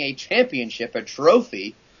having a championship, a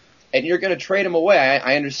trophy, and you're going to trade him away.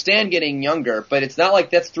 I understand getting younger, but it's not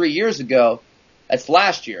like that's 3 years ago. That's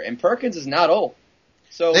last year, and Perkins is not old.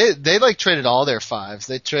 So they traded all their 5s.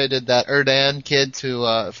 They traded that Erdan kid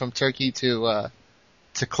from Turkey to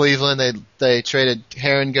Cleveland. They traded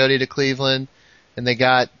Herangodi to Cleveland, and they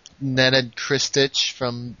got Nenad Kristic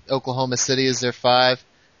from Oklahoma City as their 5.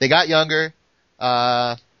 They got younger.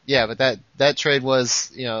 Yeah, but that trade was,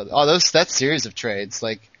 that series of trades,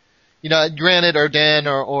 like, granted Erdan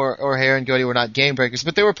or Herangodi were not game breakers,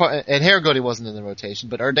 but they were and Herangodi wasn't in the rotation,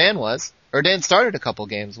 but Erdan was. Erdan started a couple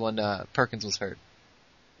games when Perkins was hurt.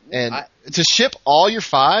 And to ship all your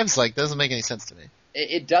 5s, doesn't make any sense to me.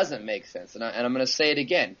 It doesn't make sense, and I'm going to say it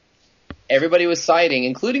again. Everybody was citing,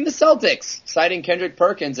 including the Celtics, citing Kendrick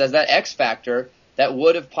Perkins as that X factor that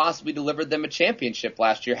would have possibly delivered them a championship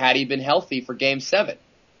last year had he been healthy for Game 7.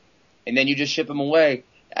 And then you just ship him away.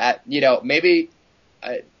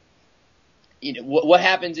 What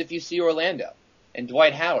happens if you see Orlando and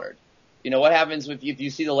Dwight Howard? What happens if you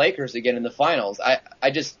see the Lakers again in the finals? I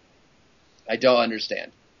don't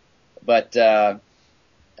understand. But,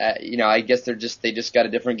 I guess they just got a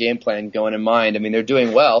different game plan going in mind. I mean, they're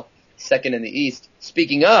doing well, second in the East.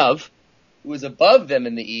 Speaking of, who is above them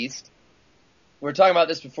in the East, we were talking about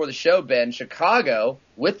this before the show, Ben. Chicago,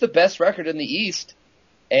 with the best record in the East,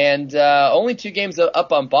 and only 2 games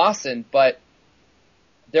up on Boston, but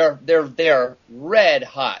they're red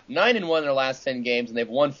hot. 9-1 in their last 10 games, and they've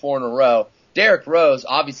won 4 in a row. Derrick Rose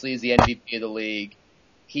obviously is the MVP of the league.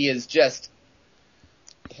 He is just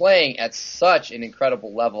playing at such an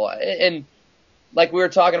incredible level, and like we were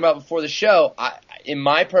talking about before the show, in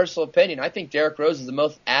my personal opinion, I think Derrick Rose is the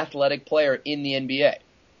most athletic player in the NBA.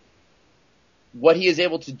 What he is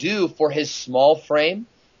able to do for his small frame,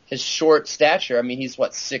 his short stature, I mean, he's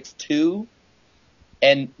 6'2",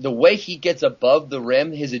 and the way he gets above the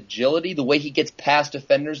rim, his agility, the way he gets past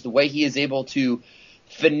defenders, the way he is able to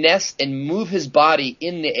finesse and move his body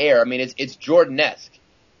in the air. I mean, it's Jordan-esque.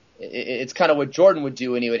 It's kind of what Jordan would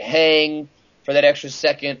do when he would hang for that extra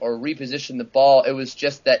second or reposition the ball. It was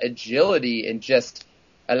just that agility and just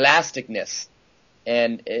elasticness.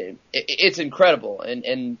 And it's incredible.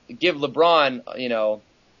 And give LeBron,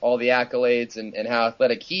 all the accolades and how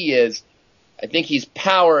athletic he is. I think he's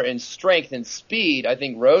power and strength and speed. I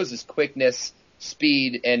think Rose is quickness,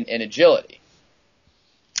 speed, and agility.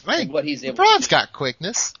 Right. What he's able LeBron's got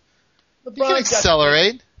quickness. He can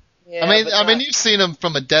accelerate. Yeah, I mean, you've seen him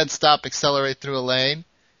from a dead stop accelerate through a lane,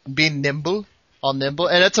 being nimble, and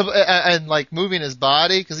moving his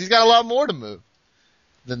body because he's got a lot more to move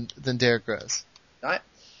than Derrick Rose. I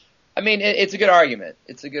mean, it's a good argument.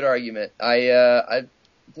 It's a good argument.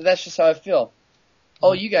 That's just how I feel.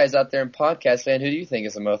 Oh, you guys out there in podcast land, who do you think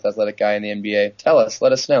is the most athletic guy in the NBA? Tell us.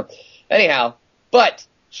 Let us know. Anyhow, but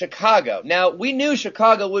Chicago. Now, we knew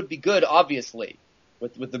Chicago would be good, obviously,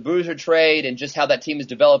 with the Boozer trade and just how that team is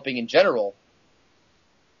developing in general.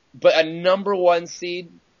 But a number one seed,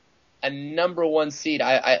 I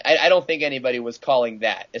don't think anybody was calling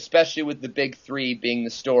that, especially with the big 3 being the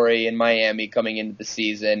story in Miami coming into the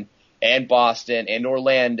season, and Boston, and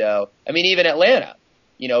Orlando. I mean, even Atlanta.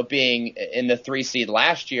 being in the 3 seed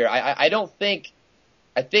last year.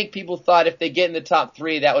 I think people thought if they get in the top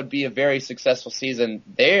 3, that would be a very successful season.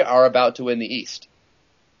 They are about to win the East.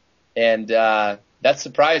 And that's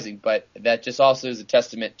surprising, but that just also is a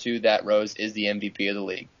testament to that Rose is the MVP of the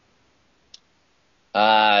league.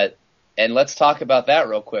 And let's talk about that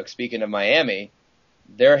real quick. Speaking of Miami,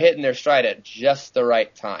 they're hitting their stride at just the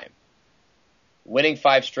right time. Winning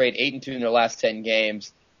 5 straight, 8-2 in their last 10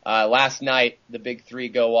 games. Last night, the big 3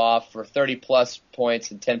 go off for 30-plus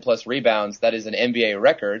points and 10-plus rebounds. That is an NBA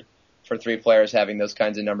record for 3 players having those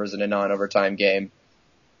kinds of numbers in a non-overtime game.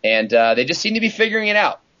 And they just seem to be figuring it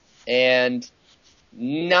out. And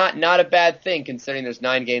not a bad thing considering there's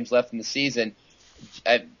 9 games left in the season.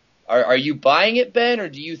 Are you buying it, Ben, or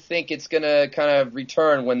do you think it's going to kind of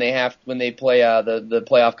return when they play the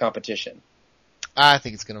playoff competition? I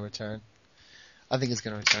think it's going to return.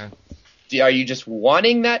 Are you just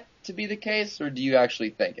wanting that to be the case, or do you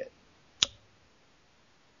actually think it?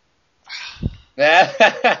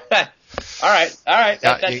 All right.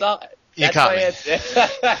 That's all. That's my answer.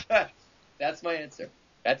 That's my answer.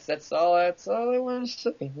 That's all I wanted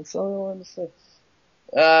to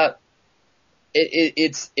say.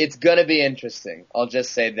 It's gonna be interesting. I'll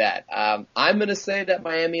just say that. I'm gonna say that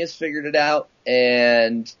Miami has figured it out,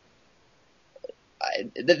 and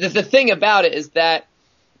the thing about it is that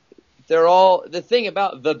the thing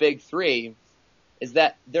about the big 3 is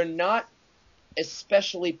that they're not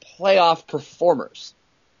especially playoff performers.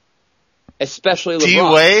 Especially LeBron.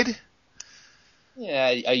 D-Wade? Yeah,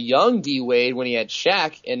 a young D-Wade when he had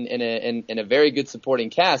Shaq in a very good supporting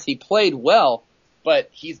cast. He played well, but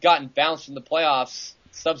he's gotten bounced in the playoffs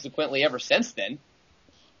subsequently ever since then.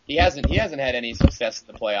 He hasn't had any success in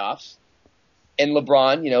the playoffs. And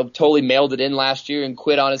LeBron, totally mailed it in last year and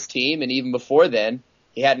quit on his team, and even before then,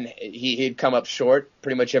 he'd come up short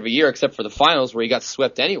pretty much every year except for the finals where he got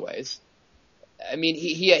swept anyways. I mean,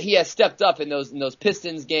 he has stepped up in those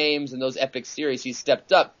Pistons games and those epic series. He's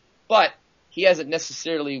stepped up, but he hasn't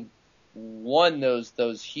necessarily won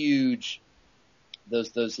those huge,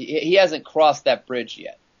 he hasn't crossed that bridge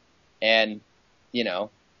yet. And,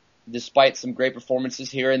 despite some great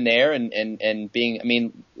performances here and there and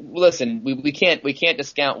being, listen, we can't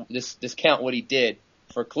discount what he did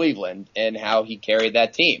for Cleveland and how he carried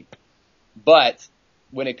that team. But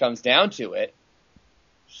when it comes down to it,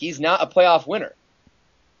 he's not a playoff winner.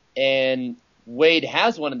 And Wade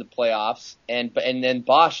has one in the playoffs and then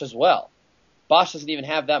Bosh as well. Bosh doesn't even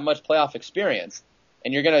have that much playoff experience.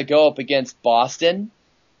 And you're going to go up against Boston,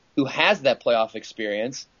 who has that playoff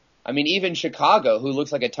experience. Even Chicago, who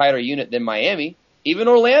looks like a tighter unit than Miami. Even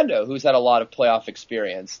Orlando, who's had a lot of playoff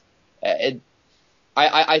experience.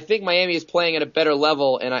 I think Miami is playing at a better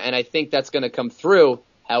level, and I think that's going to come through.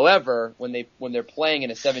 However, when they're playing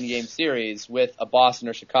in a 7-game series with a Boston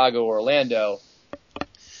or Chicago or Orlando,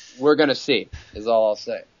 we're going to see, is all I'll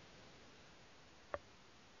say.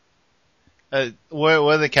 What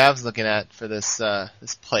are the Cavs looking at for this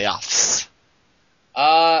playoffs?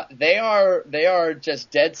 They are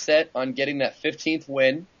just dead set on getting that 15th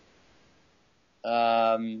win.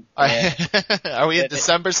 Are we in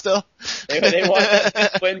December still? They want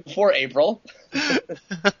that win before April.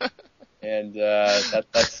 And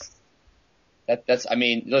that's.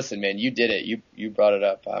 Listen, man, you did it. You brought it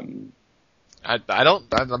up. I'm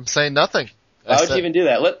saying nothing. Why would you even do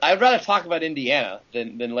that? I'd rather talk about Indiana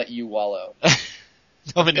than let you wallow.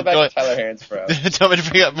 Go back to Tyler Hansbrough. Don't me to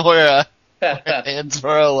bring up more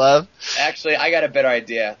Hansbrough love. Actually, I got a better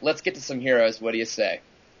idea. Let's get to some heroes. What do you say?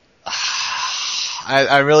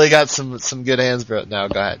 I really got some good Hansbrough now.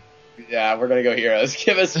 Go ahead. Yeah, we're gonna go heroes.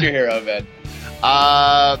 Give us your hero, Ben.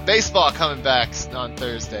 Baseball coming back on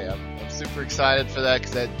Thursday. I'm super excited for that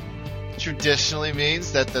because that traditionally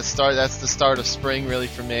means that's the start of spring really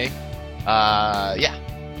for me. Yeah.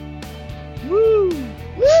 Woo!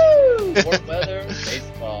 Woo! Warm weather,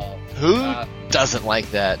 baseball. Who doesn't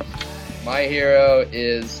like that? My hero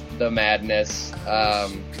is the madness.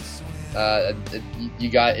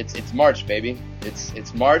 It's March, baby.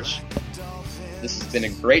 It's March. This has been a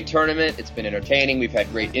great tournament. It's been entertaining. We've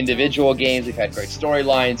had great individual games. We've had great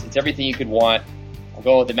storylines. It's everything you could want. I'm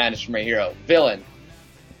going with the madness for my hero. Villain.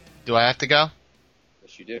 Do I have to go?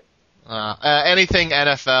 Yes, you do. Anything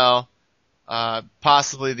NFL,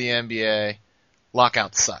 possibly the NBA.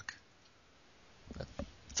 Lockouts suck.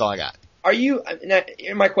 That's all I got.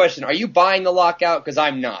 My question, are you buying the lockout? Because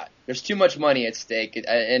I'm not. There's too much money at stake,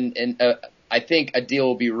 and I think a deal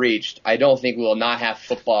will be reached. I don't think we will not have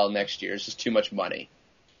football next year. It's just too much money.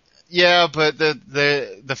 Yeah, but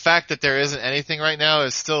the fact that there isn't anything right now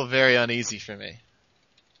is still very uneasy for me.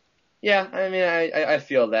 Yeah, I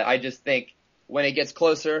feel that. I just think when it gets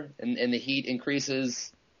closer and the heat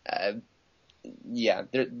increases, there'll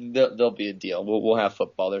be a deal. We'll have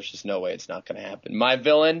football. There's just no way it's not going to happen. My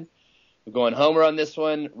villain, we're going homer on this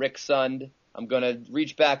one, Rick Sund. I'm going to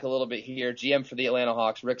reach back a little bit here. GM for the Atlanta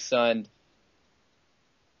Hawks, Rick Sund.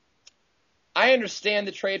 I understand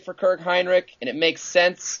the trade for Kirk Heinrich, and it makes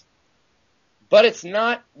sense, but it's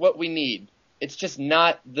not what we need. It's just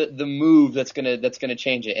not the move that's gonna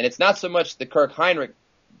change it. And it's not so much the Kirk Heinrich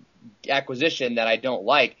acquisition that I don't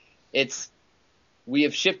like. It's we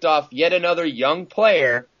have shipped off yet another young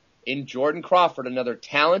player in Jordan Crawford, another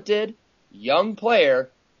talented young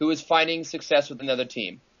player who is finding success with another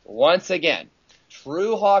team. Once again,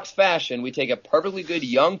 true Hawks fashion, we take a perfectly good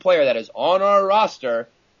young player that is on our roster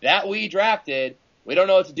that we drafted. We don't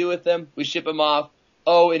know what to do with him. We ship him off.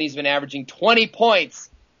 Oh, and he's been averaging 20 points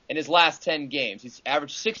in his last 10 games. He's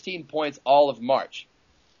averaged 16 points all of March.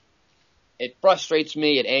 It frustrates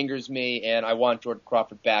me, it angers me, and I want Jordan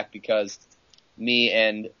Crawford back because me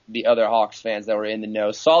and the other Hawks fans that were in the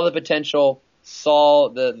know saw the potential, saw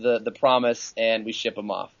the promise, and we ship him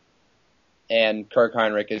off. And Kirk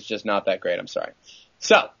Heinrich is just not that great. I'm sorry.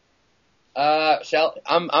 So,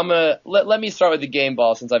 let me start with the game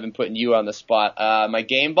ball since I've been putting you on the spot. My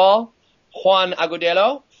game ball, Juan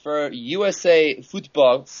Agudelo for USA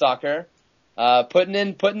Football Soccer, putting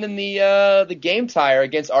in the game tire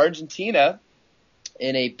against Argentina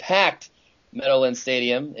in a packed Meadowlands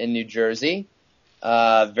Stadium in New Jersey.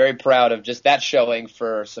 Very proud of just that showing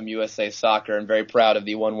for some USA Soccer, and very proud of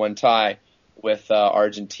the 1-1 tie with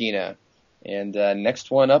Argentina. And next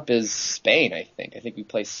one up is Spain, I think. I think we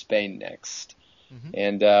play Spain next. Mm-hmm.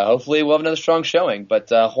 And hopefully we'll have another strong showing. But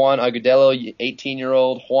Juan Agudelo,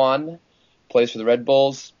 18-year-old Juan, plays for the Red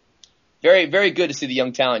Bulls. Very, very good to see the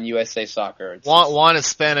young talent in USA Soccer. Juan is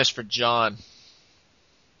Spanish for John.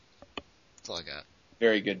 That's all I got.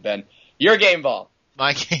 Very good, Ben. Your game ball.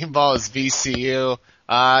 My game ball is VCU.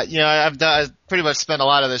 I've pretty much spent a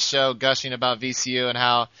lot of this show gushing about VCU and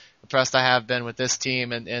how impressed I have been with this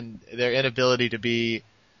team and their inability to be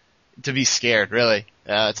scared, really,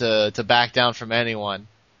 to back down from anyone.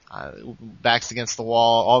 Backs against the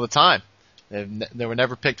wall all the time. They were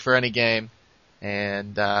never picked for any game,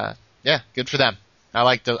 and good for them. I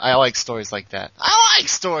like stories like that. I like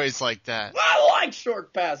stories like that. I like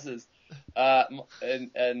short passes.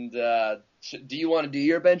 Do you want to do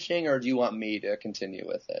your benching, or do you want me to continue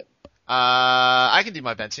with it? I can do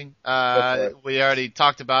my benching. We already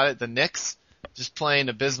talked about it. The Knicks just playing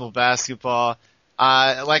abysmal basketball.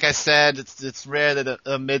 Like I said, it's rare that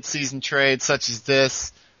a mid-season trade such as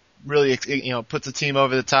this really, puts a team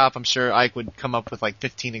over the top. I'm sure Ike would come up with like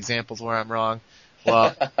 15 examples where I'm wrong.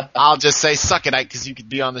 Well, I'll just say suck it, Ike, because you could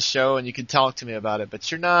be on the show and you could talk to me about it,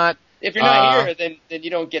 but you're not. If you're not here, then you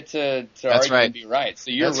don't get to argue right. and be right.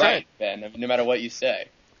 So you're right, Ben, no matter what you say.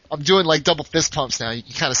 I'm doing like double fist pumps now. You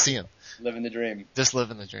can kind of see them. Living the dream. Just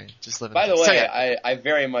living the dream. By the way, I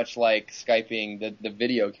very much like Skyping the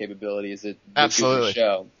video capabilities that absolutely do the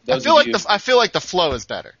show. I feel like the flow is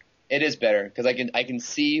better. It is better because I can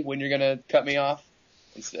see when you're gonna cut me off.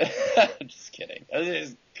 I'm just kidding. I'm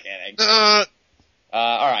just kidding.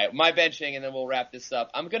 All right, my benching, and then we'll wrap this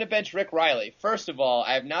up. I'm gonna bench Rick Riley. First of all,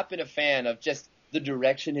 I have not been a fan of just the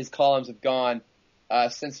direction his columns have gone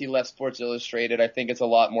since he left Sports Illustrated. I think it's a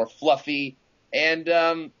lot more fluffy,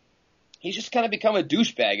 and he's just kind of become a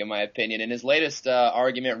douchebag, in my opinion. In his latest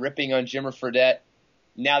argument, ripping on Jimmer Fredette,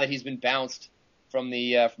 now that he's been bounced from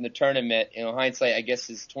the tournament, hindsight, I guess,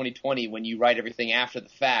 is 2020 when you write everything after the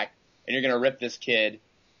fact, and you're going to rip this kid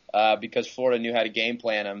because Florida knew how to game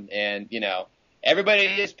plan him. And, everybody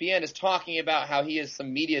at ESPN is talking about how he is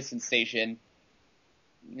some media sensation,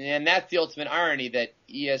 and that's the ultimate irony that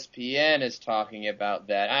ESPN is talking about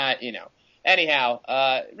that.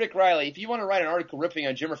 Anyhow, Rick Riley, if you want to write an article ripping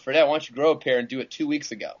on Jimmer Fredette, why don't you grow a pair and do it 2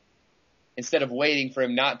 weeks ago instead of waiting for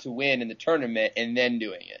him not to win in the tournament and then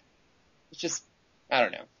doing it? It's just, I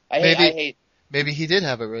don't know. I hate. Maybe he did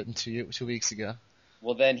have it written 2 weeks ago.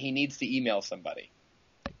 Well, then he needs to email somebody.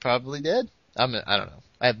 He probably did. I don't know.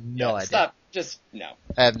 I have no idea. Stop. Just no.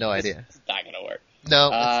 I have no idea. It's not gonna work. No.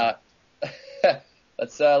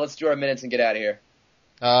 Let's do our minutes and get out of here.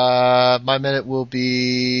 My minute will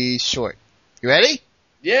be short. You ready?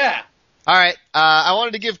 Yeah. All right. I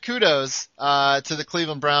wanted to give kudos to the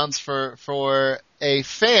Cleveland Browns for a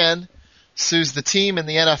fan sues the team and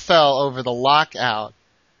the NFL over the lockout.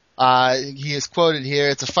 He is quoted here,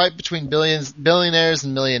 "It's a fight between billionaires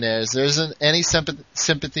and millionaires. There isn't any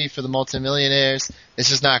sympathy for the multimillionaires. It's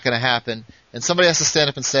just not going to happen. And somebody has to stand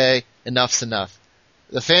up and say, enough's enough."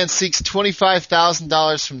 The fan seeks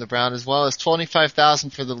 $25,000 from the Browns as well as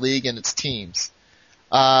 $25,000 for the league and its teams.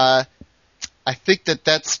 I think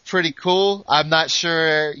that's pretty cool. I'm not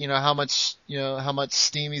sure, how much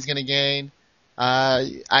steam he's going to gain.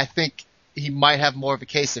 I think he might have more of a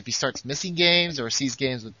case if he starts missing games or sees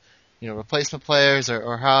games with, replacement players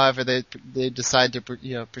or however they decide to,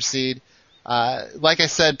 proceed. Like I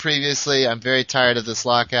said previously, I'm very tired of this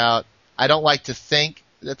lockout. I don't like to think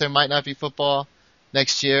that there might not be football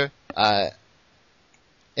next year.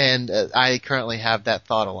 And I currently have that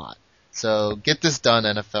thought a lot. So get this done,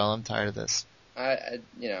 NFL. I'm tired of this. I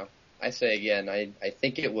say again, I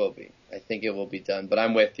think it will be. I think it will be done, but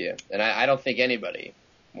I'm with you. And I don't think anybody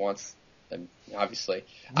wants them, obviously.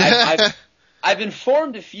 I've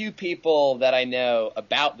informed a few people that I know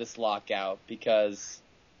about this lockout because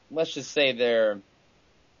let's just say their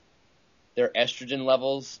estrogen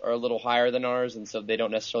levels are a little higher than ours, and so they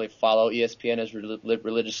don't necessarily follow ESPN as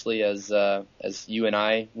religiously as you and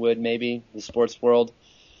I would, maybe, the sports world.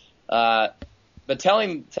 But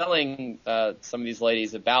telling some of these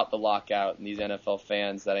ladies about the lockout and these NFL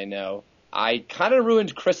fans that I know, I kind of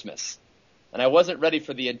ruined Christmas, and I wasn't ready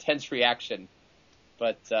for the intense reaction.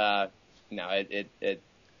 But no,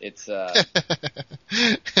 it's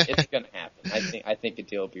going to happen. I think a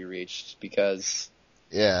deal will be reached because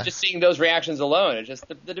just seeing those reactions alone, it's just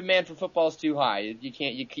the demand for football is too high. You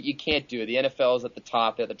can't do it. The NFL is at the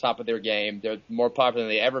top of their game. They're more popular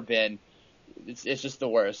than they've ever been. It's just the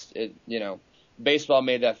worst. Baseball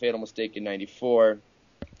made that fatal mistake in '94.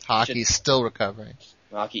 Hockey's still recovering.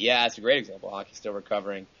 Hockey, yeah, that's a great example. Hockey's still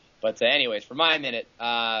recovering. But anyways, for my minute,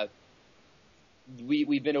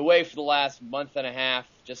 we've been away for the last month and a half,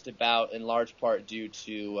 just about in large part due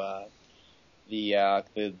to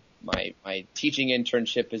my teaching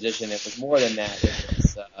internship position. It was more than that.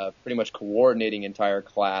 It was pretty much coordinating entire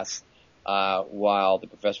class while the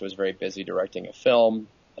professor was very busy directing a film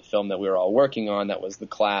that we were all working on. That was the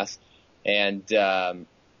class. And I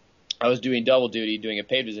was doing double duty, doing a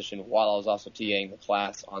paid position while I was also TAing the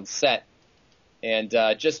class on set. And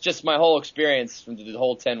just my whole experience from the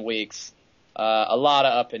whole 10 weeks, a lot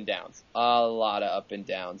of up and downs.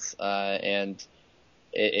 And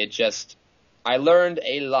it just, I learned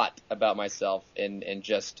a lot about myself and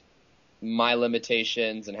just my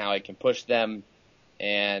limitations and how I can push them,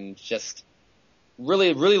 and just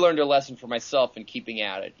really learned a lesson for myself in keeping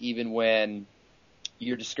at it, even when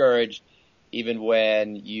you're discouraged, even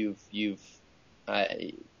when you've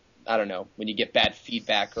I don't know, when you get bad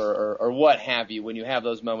feedback or what have you, when you have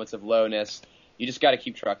those moments of lowness, you just got to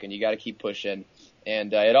keep trucking. You got to keep pushing.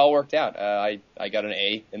 And it all worked out. I got an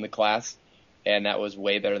A in the class, and that was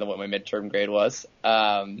way better than what my midterm grade was.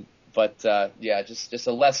 Just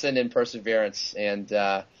a lesson in perseverance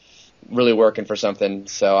and really working for something.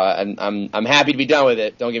 So I'm happy to be done with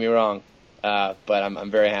it. Don't get me wrong, but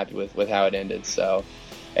I'm very happy with how it ended. So,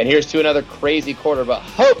 and here's to another crazy quarter, but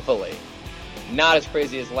hopefully not as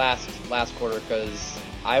crazy as last quarter, because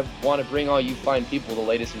I want to bring all you fine people the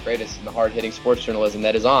latest and greatest in the hard-hitting sports journalism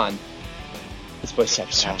that is on the Sports Chop.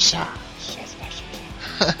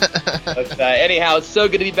 But anyhow, it's so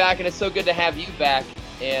good to be back, and it's so good to have you back.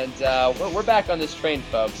 And we're back on this train,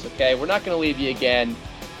 folks. Okay, we're not going to leave you again.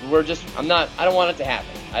 I don't want it to happen.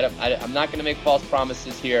 I'm not going to make false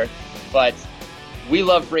promises here, but we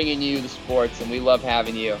love bringing you the sports, and we love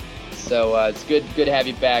having you. So it's good to have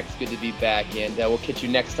you back. It's good to be back, and we'll catch you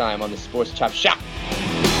next time on the Sports Chop Shop.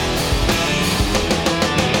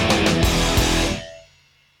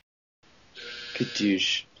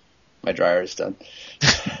 Kadoosh. My dryer is done.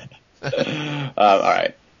 All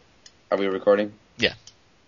right. Are we recording?